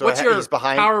 what's your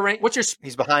power rank?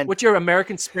 He's behind. What's your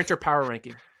American sprinter power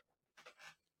ranking?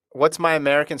 What's my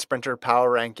American sprinter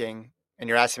power ranking? And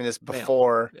you're asking me this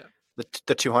before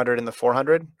the 200 and the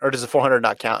 400, or does the 400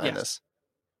 not count in this?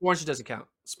 400 doesn't count.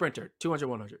 Sprinter 200,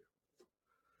 100.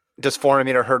 Does 400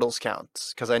 meter hurdles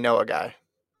count? Because I know a guy.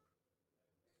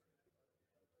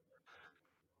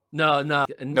 No.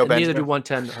 And neither do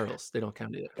 110 hurdles. They don't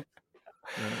count either.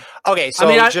 No. Okay, so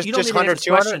just 100,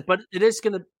 200? But it is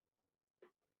going to.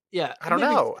 Yeah. I don't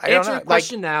know. Answer the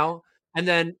question now, and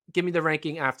then give me the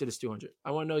ranking after this 200.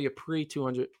 I want to know your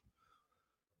pre-200.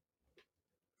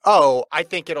 Oh, I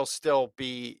think it'll still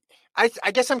be. I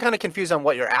guess I'm kind of confused on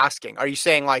what you're asking. Are you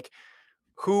saying like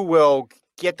who will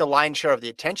get the lion's share of the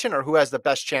attention, or who has the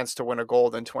best chance to win a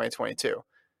gold in 2022?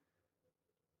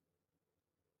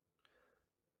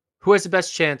 Who has the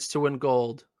best chance to win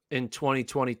gold in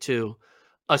 2022,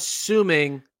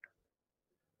 assuming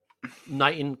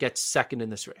Knighton gets second in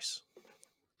this race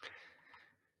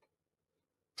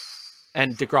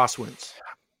and DeGrasse wins?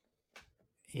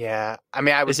 Yeah, I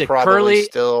mean, I would Is it probably Curly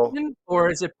still. or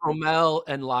is it Bromell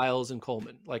and Lyles and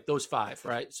Coleman? Like those five,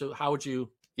 right? So how would you?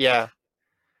 Yeah,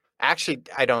 actually,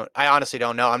 I don't. I honestly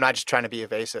don't know. I'm not just trying to be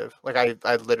evasive. Like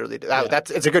I literally.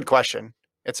 It's a good question.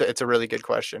 It's a really good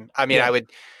question. I mean, Yeah.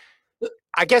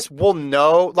 I guess we'll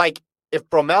know. Like if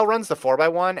Bromell runs the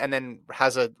 4x1 and then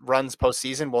runs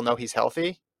postseason, we'll know he's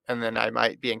healthy, and then I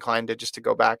might be inclined to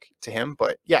go back to him.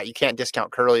 But yeah, you can't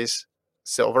discount Curly's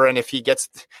silver, and if he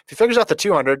figures out the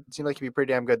 200, it seems like he'd be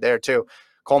pretty damn good there too.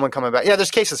 Coleman coming back. Yeah,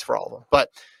 there's cases for all of them. But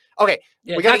okay,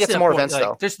 we got to get some more events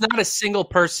though. There's not a single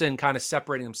person kind of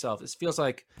separating himself. It feels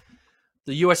like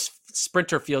the U.S.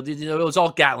 sprinter field. It was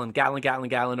all Gatlin,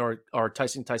 or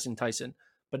Tyson.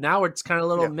 But now it's kind of a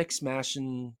little mix mash,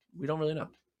 and we don't really know.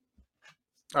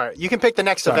 All right, you can pick the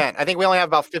next event. I think we only have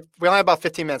about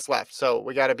 15 minutes left, so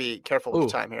we got to be careful with the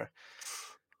time here.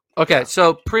 Okay,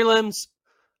 so prelims,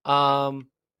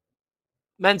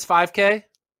 men's 5K.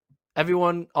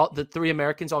 Everyone, the three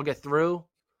Americans all get through.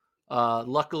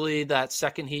 Luckily, that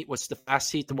second heat was the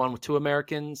fast heat, the one with two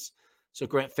Americans. So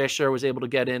Grant Fisher was able to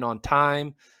get in on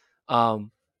time. A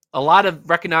lot of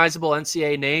recognizable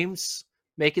NCAA names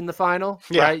making the final,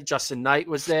 right? Justin Knight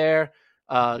was there.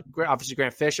 Obviously,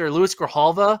 Grant Fisher. Louis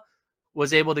Grijalva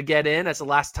was able to get in as a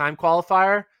last time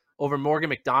qualifier over Morgan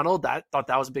McDonald. Thought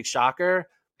that was a big shocker.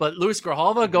 But Louis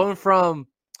Grijalva going from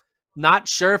not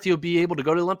sure if he'll be able to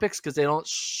go to the Olympics because they don't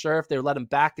sure if they let him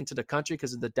back into the country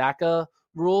because of the DACA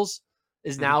rules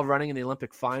is now running in the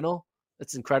Olympic final.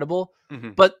 That's incredible.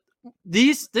 But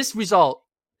this result,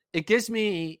 it gives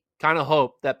me kind of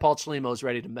hope that Paul Chelimo is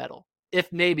ready to medal,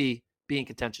 if maybe be in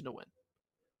contention to win.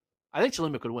 I think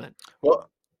Chelimo could win.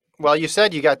 Well, you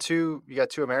said you got two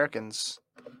Americans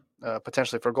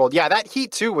potentially for gold. Yeah, that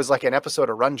heat too was like an episode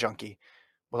of Run Junkie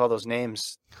with all those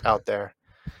names out there.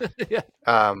 Yeah.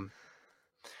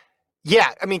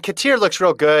 Yeah, I mean, Katir looks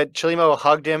real good. Chelimo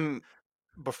hugged him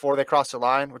before they crossed the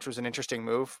line, which was an interesting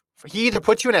move. He either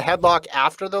puts you in a headlock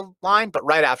after the line, but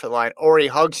right after the line, or he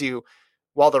hugs you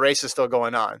while the race is still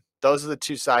going on. Those are the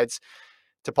two sides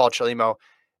to Paul Chelimo.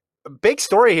 Big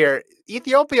story here.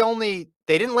 Ethiopia they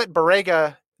didn't let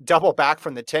Barega double back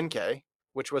from the 10K,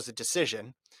 which was a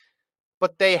decision,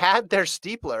 but they had their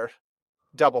steepler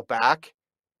double back,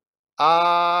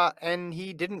 and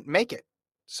he didn't make it.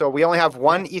 So we only have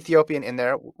one Ethiopian in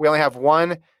there. We only have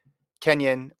one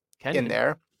Kenyan in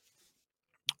there,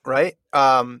 right?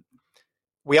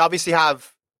 We obviously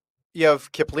have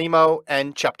Kiplimo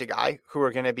and Cheptegei, who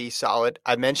are going to be solid.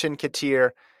 I mentioned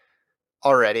Katir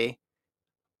already,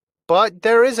 but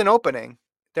there is an opening.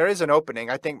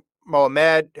 I think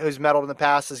Mohamed, who's medaled in the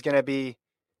past, is going to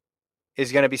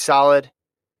be solid.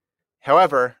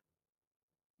 However,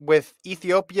 with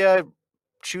Ethiopia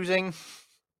choosing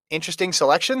interesting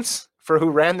selections for who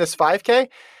ran this 5K,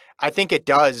 I think it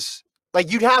does. Like,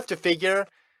 you'd have to figure.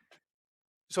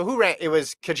 So who ran? It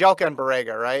was Kajelka and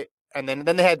Barega, right? And then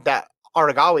they had that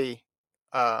Aragawi,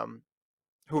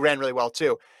 who ran really well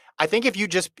too. I think if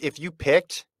you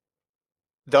picked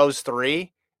those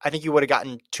three, I think you would have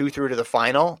gotten two through to the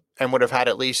final and would have had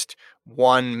at least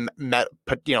one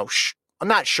I'm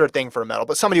not sure thing for a medal,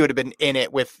 but somebody would have been in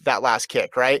it with that last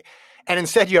kick, right? And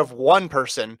instead you have one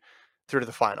person through to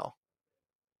the final.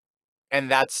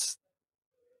 And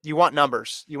you want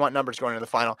numbers. You want numbers going into the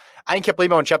final. I think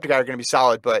Kiplimo and Cheptegei are going to be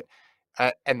solid, but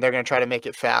and they're going to try to make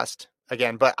it fast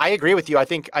again. But I agree with you. I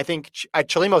think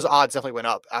Chelimo's odds definitely went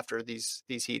up after these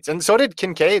heats, and so did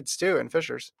Kincaid's too, and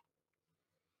Fisher's.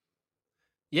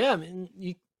 Yeah, I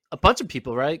mean, a bunch of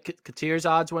people, right? Katir's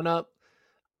odds went up.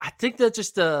 I think that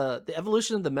just the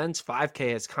evolution of the men's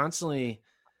 5K is constantly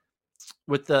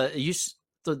with the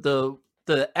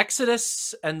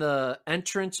exodus and the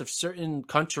entrance of certain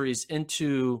countries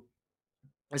into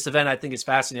this event. I think is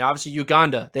fascinating. Obviously,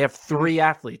 Uganda, they have three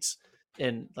athletes,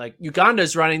 and like Uganda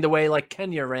is running the way like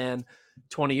Kenya ran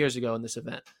 20 years ago in this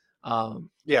event.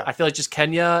 Yeah, I feel like just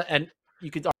Kenya, and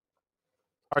you could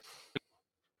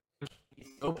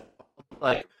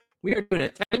like we are doing a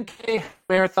 10K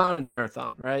marathon,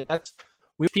 right?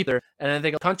 We people there, and I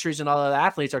think countries and all of the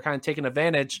athletes are kind of taking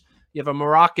advantage. You have a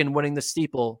Moroccan winning the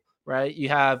steeple, right? You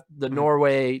have the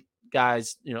Norway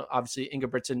guys, obviously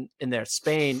Ingebrigtsen in there.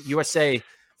 Spain, USA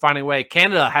finding a way.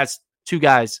 Canada has two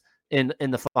guys in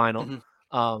the final.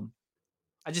 I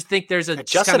just think there's a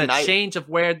kind of change of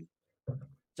where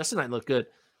Justin Knight looked good.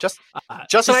 Just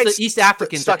the East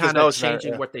Africans are kind of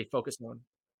changing what they focus on.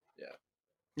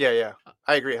 Yeah.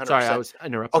 I agree. 100%. Sorry, I was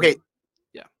interrupting. Okay.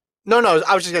 Yeah. No,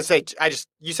 I was just gonna say,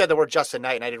 you said the word Justin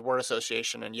Knight, and I did word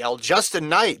association and yelled Justin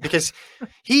Knight because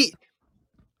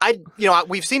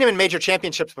we've seen him in major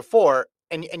championships before,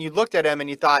 and you looked at him and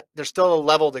you thought there's still a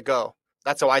level to go.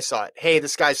 That's how I saw it. Hey,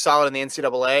 this guy's solid in the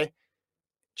NCAA,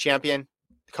 champion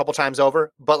a couple times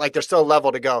over, but like there's still a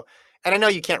level to go. And I know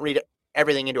you can't read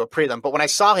everything into a prelim, but when I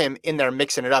saw him in there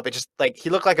mixing it up, it just like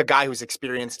he looked like a guy who's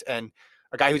experienced and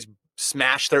a guy who's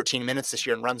smashed 13 minutes this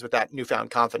year and runs with that newfound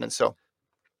confidence. So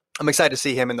I'm excited to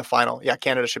see him in the final. Yeah,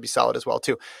 Canada should be solid as well,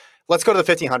 too. Let's go to the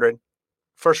 1500.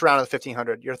 First round of the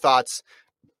 1500. Your thoughts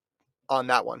on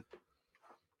that one?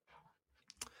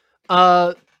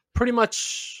 Pretty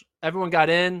much everyone got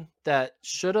in that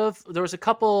should have. There was a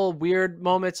couple weird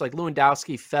moments, like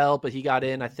Lewandowski fell, but he got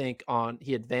in, I think,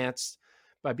 he advanced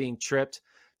by being tripped.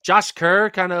 Josh Kerr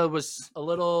kind of was a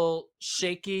little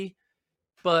shaky,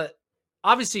 but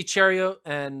obviously Chariot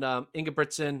and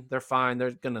Ingebrigtsen, they're fine.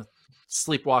 They're going to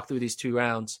sleepwalk through these 2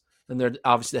 rounds, and they're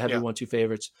obviously the heavy 1-2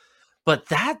 favorites. But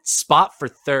that spot for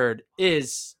third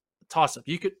is a toss-up.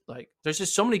 You could there's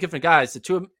just so many different guys. The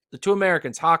two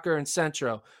Americans, Hocker and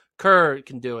Centro. Kerr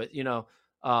can do it.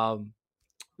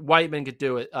 Whiteman could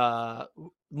do it.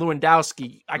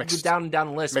 Lewandowski. I could go down and down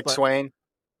the list. McSwain.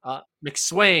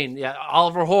 McSwain. Yeah,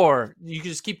 Oliver Hoare. You can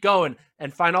just keep going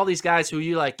and find all these guys who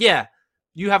you like. Yeah,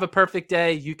 you have a perfect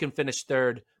day. You can finish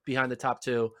third behind the top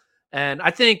 2. And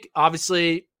I think,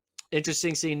 obviously,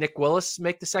 interesting seeing Nick Willis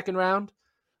make the second round.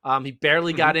 He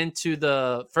barely got into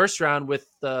the first round with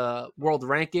the world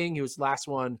ranking. He was the last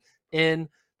one in.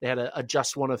 They had to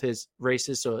adjust one of his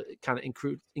races, so it kind of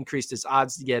increased his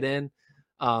odds to get in.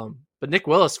 But Nick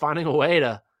Willis finding a way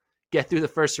to get through the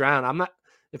first round.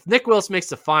 If Nick Willis makes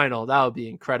the final, that would be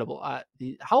incredible.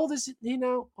 How old is he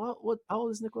now? How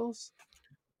old is Nick Willis?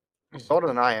 He's older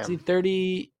than I am. Is he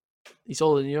 30? He's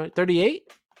older than you. 38?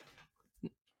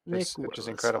 Which is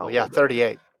incredible. Yeah,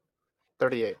 38.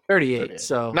 38.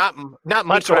 So not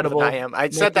much incredible. Older than I am. I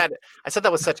said that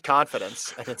with such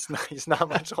confidence, and he's not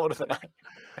much older than I am.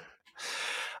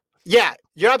 Yeah,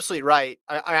 you're absolutely right.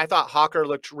 I thought Hawker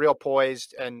looked real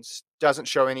poised and doesn't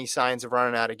show any signs of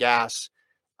running out of gas.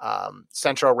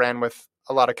 Central ran with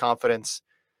a lot of confidence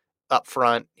up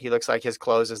front. He looks like his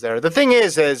close is there. The thing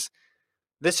is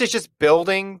this is just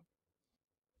building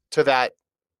to that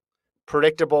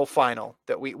predictable final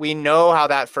that we know how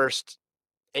that first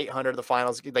 800 of the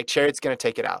finals, like Chariot's going to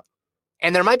take it out.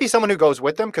 And there might be someone who goes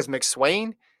with them because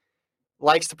McSwain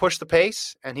likes to push the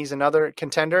pace and he's another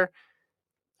contender.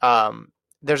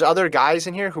 There's other guys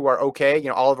in here who are okay.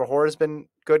 Oliver Hoare has been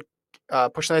good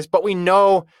pushing this, but we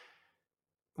know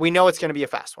it's going to be a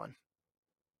fast one,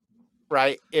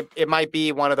 right? It might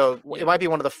be one of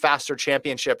the faster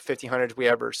championship 1500s we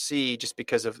ever see, just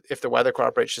because of, if the weather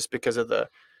cooperates, just because of the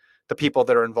people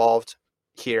that are involved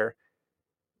here.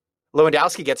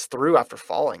 Lewandowski gets through after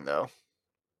falling, though.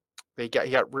 He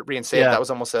got reinstated. Yeah. That was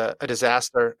almost a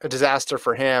disaster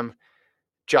for him.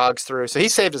 Jogs through, so he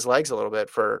saved his legs a little bit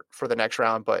for the next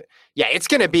round. But yeah, it's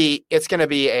gonna be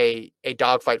a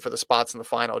dogfight for the spots in the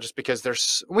final, just because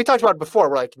we talked about it before.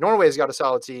 We're like, Norway's got a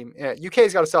solid team,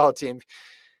 UK's got a solid team,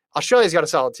 Australia's got a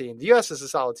solid team, the US has a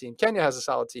solid team, Kenya has a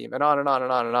solid team, and on and on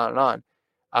and on and on and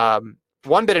on.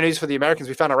 One bit of news for the Americans: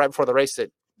 we found out right before the race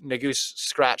that Nagus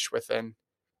scratched with an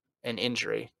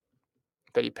injury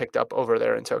that he picked up over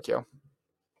there in Tokyo.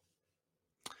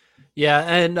 Yeah,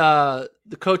 and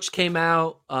the coach came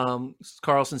out,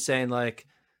 Carlson, saying like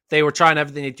they were trying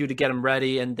everything they do to get him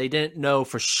ready, and they didn't know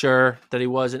for sure that he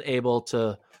wasn't able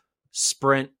to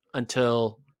sprint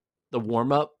until the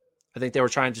warm-up. I think they were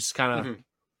trying to just kind of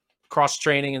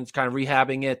cross-training and kind of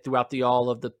rehabbing it throughout all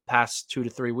of the past 2 to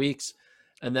 3 weeks.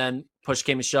 And then push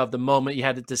came to shove. The moment you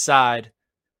had to decide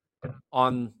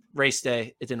on race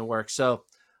day, it didn't work. So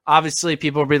obviously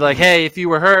people will be like, hey, if you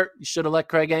were hurt, you should have let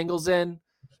Craig Engels in.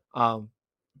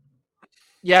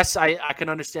 Yes, I can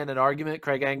understand that argument.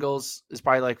 Craig Engels is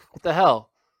probably like, what the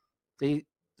hell? I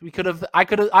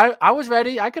was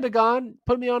ready. I could have gone,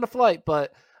 put me on a flight.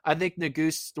 But I think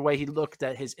Nagus, the way he looked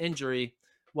at his injury,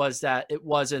 was that it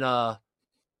wasn't a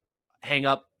hang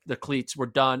up, the cleats were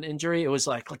done injury. It was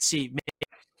like, let's see,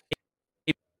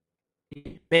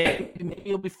 maybe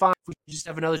it'll be fine if we just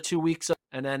have another 2 weeks,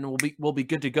 and then we'll be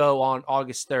good to go on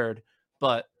August 3rd.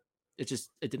 But it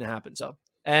didn't happen. So,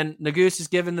 and Nagus is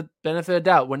given the benefit of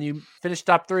doubt. When you finish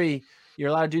top 3, you're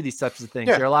allowed to do these types of things.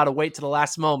 Yeah. You're allowed to wait to the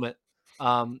last moment.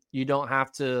 You don't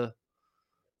have to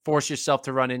force yourself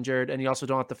to run injured, and you also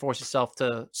don't have to force yourself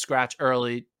to scratch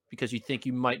early because you think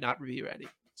you might not be ready.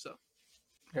 So,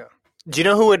 yeah. Do you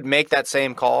know who would make that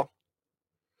same call?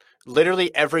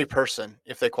 Literally every person,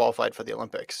 if they qualified for the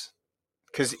Olympics.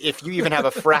 because if you even have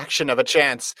a fraction of a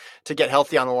chance to get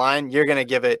healthy on the line, you're going to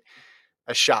give it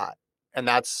a shot. And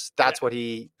that's what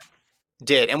he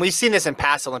did. And we've seen this in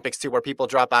past Olympics too, where people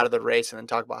drop out of the race and then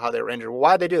talk about how they were injured. Well,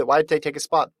 why did they do that? Why did they take a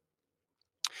spot?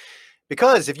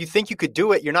 Because if you think you could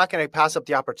do it, you're not going to pass up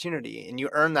the opportunity, and you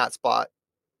earn that spot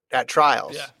at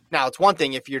trials. Yeah. Now, it's one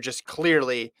thing if you're just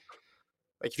clearly,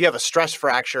 like if you have a stress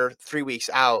fracture 3 weeks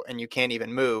out and you can't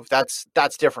even move, that's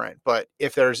different. But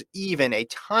if there's even a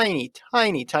tiny,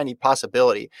 tiny, tiny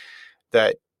possibility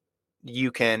that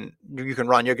you can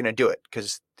run, you're going to do it,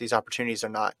 because these opportunities are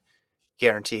not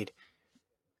guaranteed.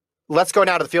 Let's go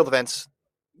now to the field events,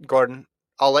 Gordon.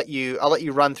 I'll let you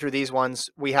run through these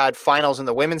ones. We had finals in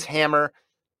the women's hammer,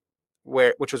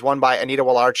 which was won by Anita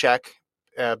Wolarczyk.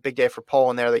 Big day for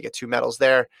Poland there. They get 2 medals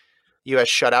there. U.S.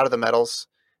 shut out of the medals.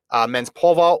 Men's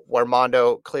pole vault, where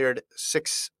Mondo cleared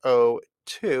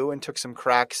 6:02 and took some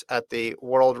cracks at the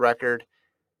world record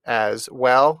as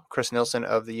well. Chris Nilsson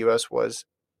of the U.S. was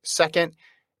second.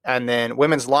 And then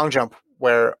women's long jump,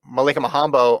 where Malika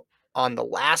Mahambo on the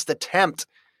last attempt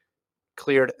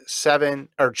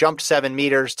jumped 7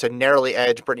 meters to narrowly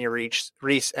edge Brittany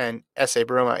Reese and S.A.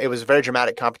 Bruma. It was a very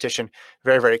dramatic competition,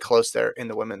 very, very close there in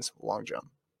the women's long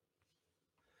jump.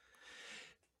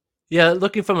 Yeah,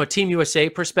 looking from a Team USA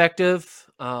perspective,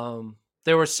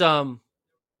 there were some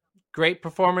great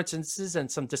performances and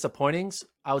some disappointings.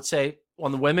 I would say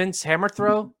on the women's hammer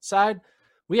throw side,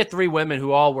 we had 3 women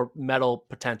who all were medal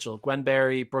potential: Gwen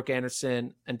Berry, Brooke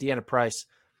Anderson, and Deanna Price.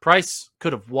 Price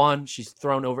could have won. She's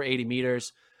thrown over 80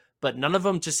 meters, but none of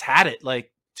them just had it.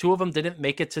 Like 2 of them didn't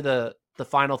make it to the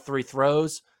final 3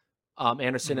 throws,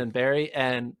 Anderson and Berry,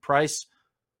 and Price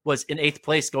was in 8th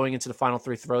place going into the final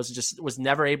 3 throws and just was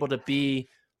never able to be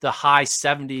the high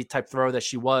 70 type throw that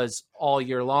she was all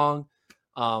year long.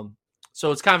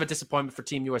 So it's kind of a disappointment for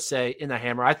Team USA in the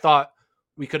hammer. I thought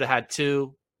we could have had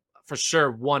 2, for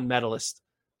sure, 1 medalist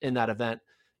in that event.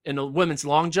 In the women's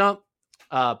long jump,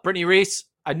 Brittany Reese,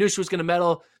 I knew she was going to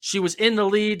medal. She was in the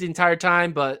lead the entire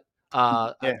time, but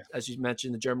as you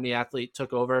mentioned, the Germany athlete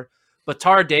took over. But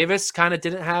Tara Davis kind of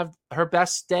didn't have her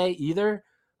best day either.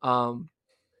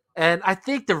 And I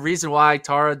think the reason why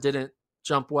Tara didn't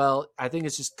jump well, I think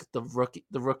it's just the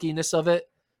rookiness of it.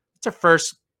 It's her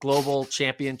first global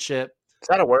championship. Is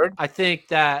that a word? I think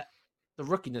that the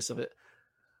rookiness of it.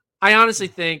 I honestly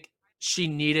think she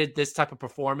needed this type of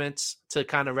performance to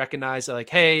kind of recognize that, like,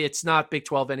 hey, it's not Big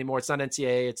 12 anymore. It's not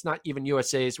NCAA. It's not even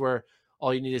USA's where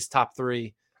all you need is top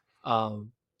 3.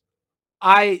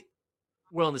 I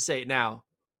willing to say it now.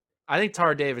 I think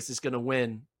Tara Davis is going to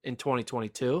win in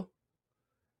 2022.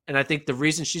 And I think the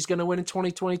reason she's going to win in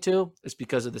 2022 is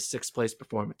because of the 6th place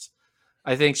performance.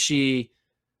 I think she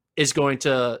has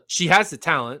the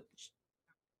talent.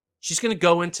 She's going to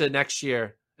go into next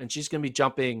year and she's going to be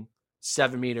jumping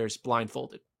 7 meters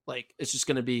blindfolded. Like, it's just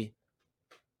going to be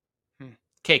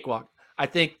cakewalk. I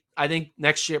think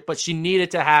next year, but she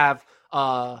needed to have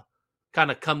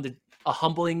kind of come to a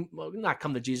humbling, well, not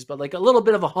come to Jesus, but like a little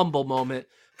bit of a humble moment,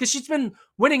 because she's been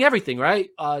winning everything, right?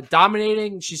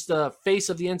 Dominating. She's the face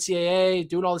of the NCAA,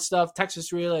 doing all this stuff.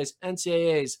 Texas Relays,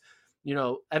 NCAAs,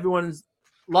 everyone's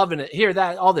loving it. Here,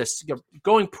 that, all this,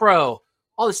 going pro,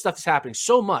 all this stuff is happening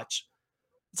so much.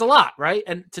 It's a lot, right?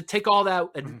 And to take all that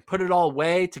and put it all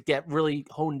away to get really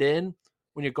honed in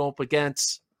when you're going up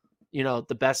against,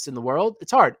 the best in the world,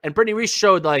 it's hard. And Brittany Reese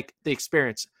showed like the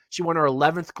experience. She won her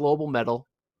 11th global medal.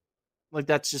 Like,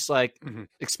 that's just like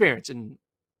experience. And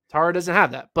Tara doesn't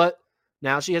have that, but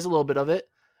now she has a little bit of it.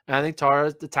 And I think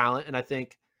Tara's the talent. And I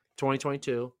think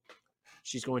 2022,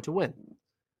 she's going to win.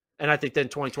 And I think then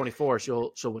 2024,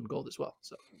 she'll win gold as well.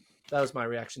 So that was my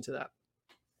reaction to that.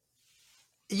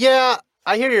 Yeah,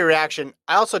 I hear your reaction.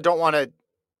 I also don't want to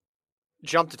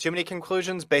jump to too many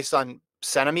conclusions based on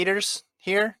centimeters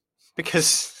here,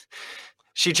 because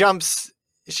she goes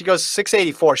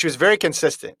 684. She was very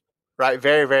consistent, right?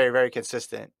 Very, very, very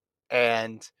consistent.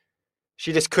 And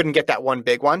she just couldn't get that one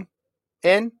big one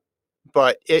in.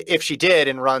 But if she did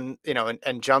and run,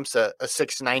 and jumps a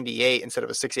 698 instead of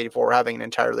a 684, we're having an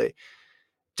entirely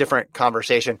different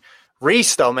conversation.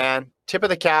 Reese, though, man, tip of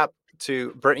the cap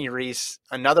to Brittany Reese,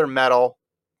 another medal,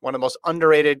 one of the most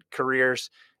underrated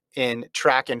careers in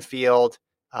track and field.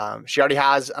 She already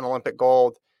has an Olympic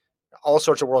gold, all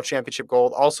sorts of world championship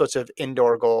gold, all sorts of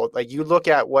indoor gold. Like, you look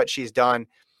at what she's done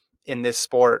in this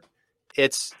sport,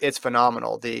 it's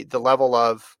phenomenal. The level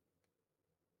of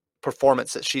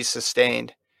performance that she's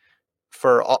sustained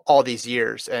for all these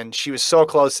years. And she was so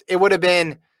close. It would have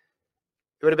been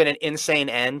an insane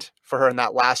end for her in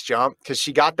that last jump, because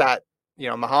she got that,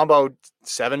 Mahambo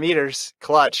 7 meters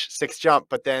clutch, 6th jump,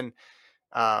 but then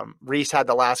Reese had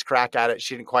the last crack at it.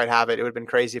 She didn't quite have it. It would have been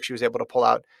crazy if she was able to pull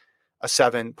out a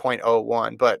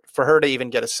 7.01. But for her to even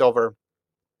get a silver,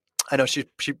 I know she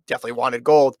definitely wanted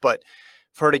gold, but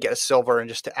for her to get a silver and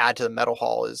just to add to the medal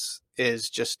haul is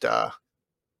just it's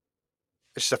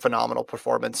just a phenomenal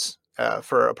performance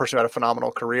for a person who had a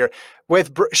phenomenal career.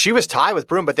 She was tied with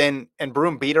Broom, and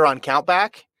Broom beat her on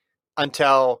countback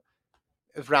until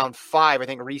it was round 5. I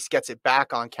think Reese gets it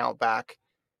back on countback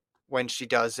when she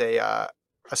does a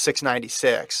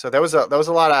 696. So there was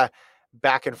a lot of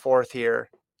back and forth here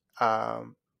to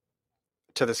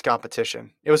this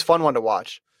competition. It was a fun one to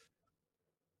watch.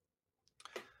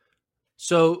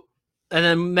 So, and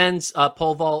then men's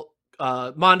pole vault,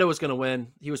 Mondo was going to win.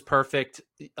 He was perfect.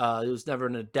 It was never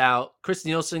in a doubt. Chris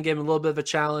Nielsen gave him a little bit of a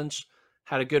challenge,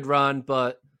 had a good run,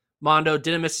 but Mondo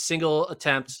didn't miss a single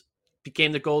attempt,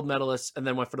 became the gold medalist, and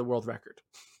then went for the world record.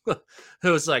 It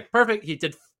was like perfect. He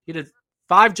did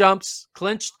 5 jumps,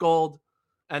 clinched gold,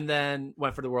 and then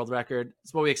went for the world record.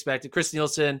 It's what we expected. Chris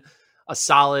Nielsen, a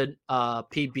solid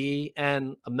PB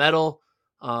and a medal.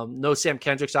 No Sam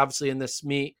Kendricks, obviously, in this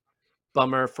meet.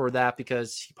 Bummer for that,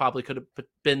 because he probably could have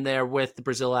been there with the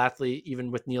Brazil athlete. Even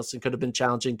with Nielsen, could have been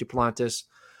challenging Duplantis.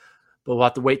 But we'll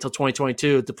have to wait till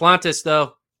 2022. Duplantis,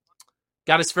 though,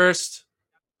 got his first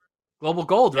global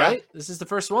gold, right? This is the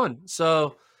first one.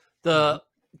 So the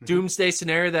doomsday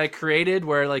scenario that I created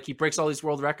where like he breaks all these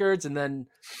world records and then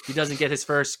he doesn't get his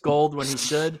first gold when he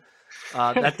should.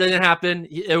 That didn't happen.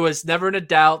 It was never in a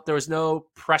doubt. There was no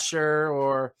pressure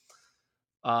or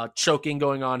choking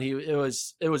going on. It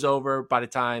was over by the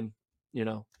time,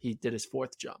 he did his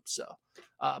 4th jump. So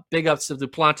big ups to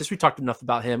Duplantis. We talked enough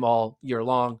about him all year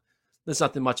long. There's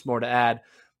nothing much more to add.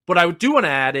 What I do want to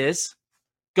add is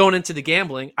going into the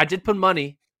gambling, I did put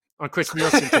money on Chris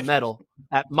Nielsen to medal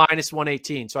at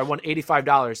 -118. So I won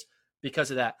 $85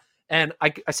 because of that. And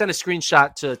I sent a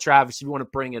screenshot to Travis if you want to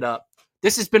bring it up.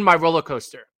 This has been my roller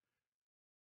coaster.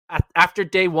 After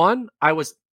day 1, I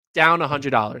was down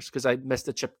 $100 because I missed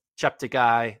the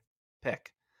Cheptegei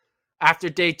pick. After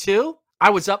day 2, I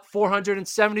was up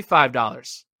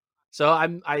 $475. So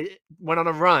I went on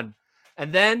a run.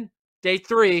 And then day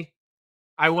 3,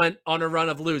 I went on a run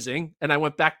of losing, and I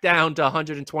went back down to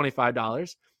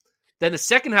 $125. Then the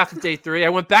second half of day 3, I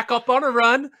went back up on a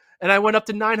run, and I went up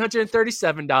to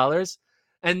 $937.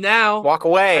 And now walk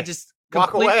away.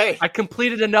 I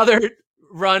completed another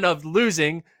run of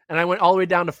losing, and I went all the way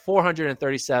down to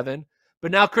 $437.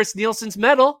 But now Chris Nielsen's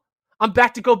medal, I'm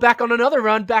back to go back on another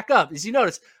run back up. As you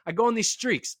notice, I go on these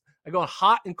streaks. I go on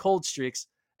hot and cold streaks,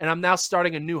 and I'm now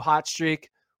starting a new hot streak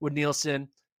with Nielsen.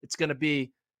 It's going to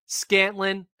be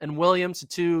Scantlin and Williams, the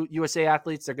 2 USA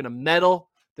athletes. They're going to medal.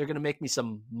 They're going to make me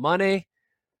some money.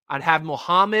 I'd have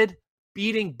Muhammad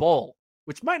beating Bull,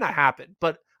 which might not happen,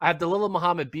 but I have Dalila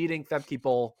Muhammad beating Femke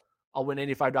Bull. I'll win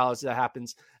 $85 if that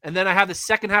happens. And then I have the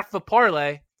second half of a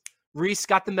parlay. Reese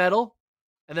got the medal,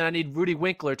 and then I need Rudy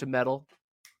Winkler to medal,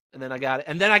 and then I got it.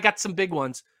 And then I got some big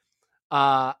ones.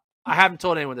 I haven't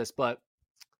told anyone this, but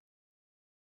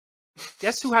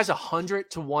guess who has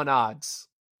 100-1 odds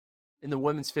in the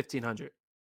women's 1500?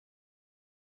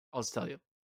 I'll just tell you.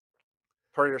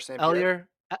 Perrier St. Pierre.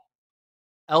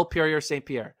 L. Perrier St.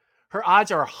 Pierre. Her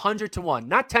odds are 100-1,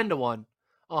 not 10-1,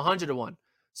 100-1.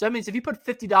 So that means if you put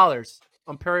 $50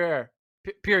 on Perrier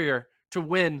to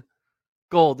win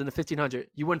gold in the 1500,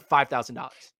 you win $5,000.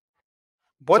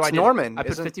 What's so Norman? I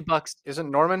put $50. Isn't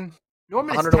Norman?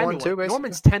 Norman is 10-1 too, basically?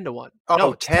 Norman's 10-1. Oh,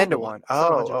 no, 10-1.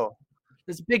 Oh.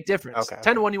 There's a big difference. Okay.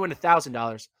 10-1, you win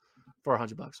 $1,000 for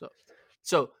 $100.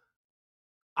 So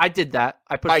I did that.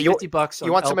 I put $50 on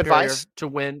you want some advice to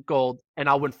win gold, and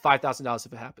I'll win $5,000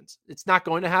 if it happens. It's not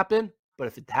going to happen, but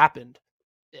if it happened,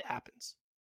 it happens.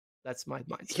 That's my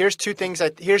mindset. Here's two things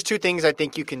I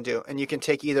think you can do, and you can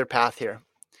take either path here.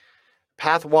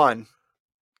 Path 1,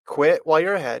 quit while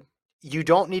you're ahead. You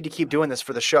don't need to keep doing this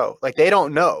for the show. Like, they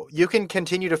don't know. You can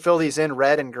continue to fill these in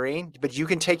red and green, but you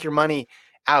can take your money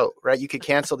out, right? You could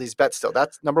cancel these bets still.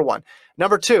 That's number 1.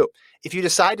 Number 2, if you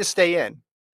decide to stay in,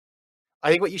 I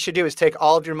think what you should do is take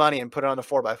all of your money and put it on the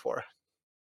 4x4.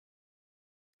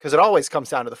 Because it always comes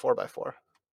down to the 4x4.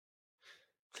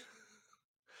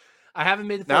 I haven't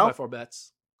made the 4x4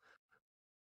 bets.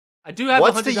 I do have.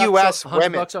 What's the U.S.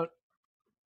 women?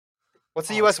 What's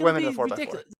the U.S. women in the 4x4?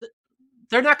 Ridiculous.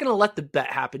 They're not going to let the bet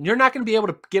happen. You're not going to be able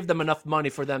to give them enough money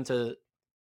for them to.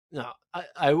 No,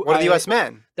 what are the U.S.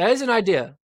 men? That is an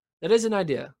idea.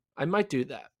 I might do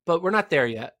that, but we're not there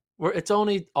yet. It's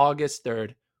only August 3rd.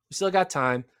 We still got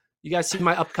time. You guys see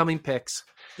my upcoming picks.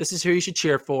 This is who you should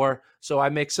cheer for. So I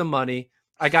make some money.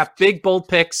 I got big bold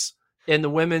picks in the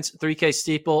women's 3K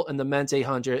steeple and the men's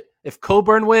 800. If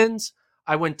Coburn wins,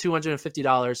 I win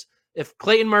 $250. If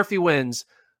Clayton Murphy wins,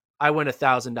 I win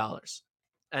 $1,000.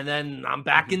 And then I'm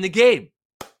back in the game.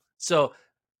 So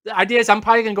the idea is I'm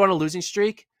probably going to go on a losing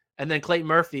streak, and then Clayton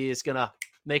Murphy is going to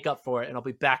make up for it, and I'll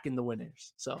be back in the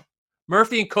winners. So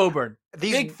Murphy and Coburn,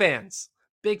 big fans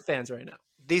right now.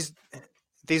 These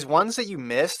ones that you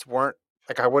missed weren't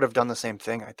like I would have done the same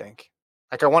thing, I think.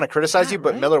 Like I want to criticize you,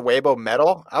 but right? Miller Weibo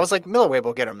medal. I was like, Miller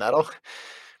Weibo get her medal.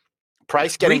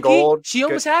 Price getting Riki, gold. She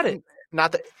almost had it.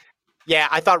 Not that. Yeah,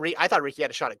 I thought Riki had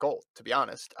a shot at gold, to be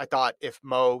honest. I thought if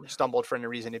Mo stumbled for any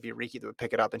reason, it'd be Riki that would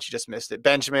pick it up, and she just missed it.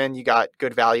 Benjamin, you got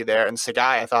good value there. And Sagai,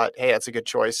 I thought, hey, that's a good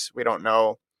choice. We don't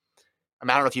know. I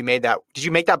don't know if you made that. Did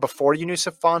you make that before you knew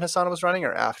Safan Hassan was running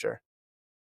or after?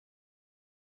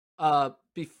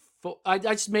 Before I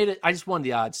just made it. I just won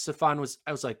the odds. Safan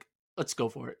I was like, let's go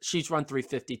for it. She's run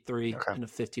 353 in a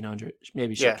 1500.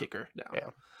 Maybe she'll kick her down. Yeah.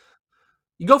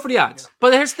 You go for the odds. Yeah.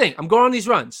 But here's the thing. I'm going on these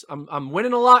runs. I'm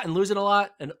winning a lot and losing a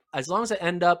lot. And as long as I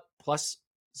end up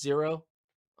 +0,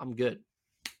 I'm good.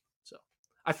 So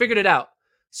I figured it out.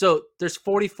 So there's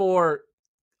 44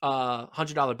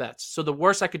 $100 bets. So the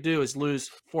worst I could do is lose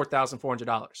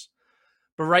 $4,400.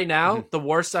 But right now, the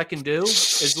worst I can do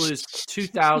is lose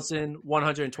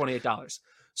 $2,128.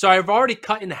 So I've already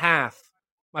cut in half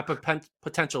my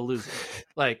potential losing.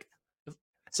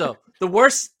 So the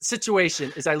worst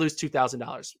situation is I lose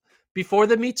 $2,000. Before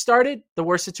the meet started, the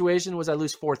worst situation was I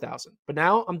lose $4,000. But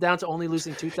now I'm down to only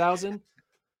losing $2,000.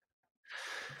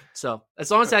 So as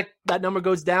long as that number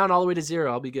goes down all the way to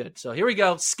 0, I'll be good. So here we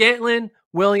go. Scantlin,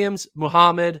 Williams,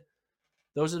 Muhammad.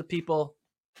 Those are the people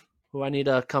who I need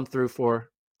to come through for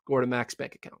Gordon Mack's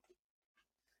bank account.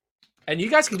 And you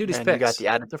guys can do these picks.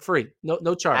 They're free.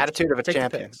 No charge. Attitude of a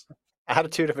champion.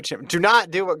 Attitude of a champion. Do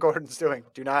not do what Gordon's doing.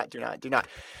 Do not.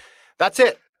 That's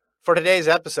it for today's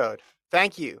episode.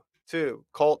 Thank you to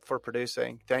Colt for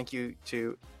producing. Thank you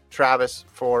to Travis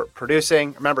for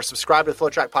producing. Remember, subscribe to the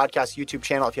FloTrack Podcast YouTube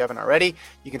channel if you haven't already.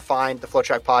 You can find the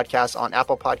FloTrack Podcast on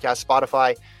Apple Podcasts,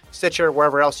 Spotify, Stitcher,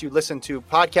 wherever else you listen to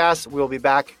podcasts. We'll be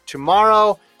back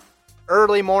tomorrow,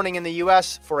 early morning in the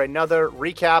U.S. for another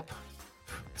recap.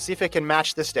 See if it can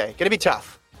match this day. Going to be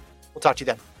tough. We'll talk to you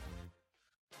then.